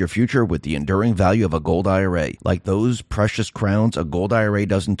can enrich your future with the enduring value of a gold IRA. Like those precious crowns, a gold IRA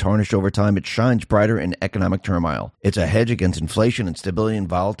doesn't tarnish over time. It shines brighter in economic turmoil. It's a hedge against inflation and stability in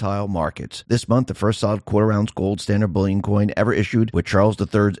volatile markets. This month, the first solid quarter-ounce gold standard bullion coin ever issued with Charles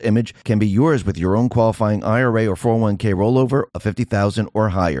III's image can be yours with your own qualifying IRA or 401k rollover of $50,000 or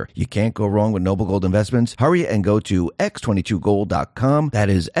higher. You can't go wrong with Noble Gold Investments. Hurry and go to x22gold.com. That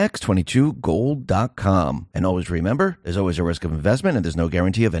is x22gold.com. And always remember, there's always a risk of investment and there's no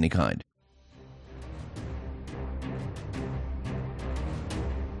guarantee of any kind.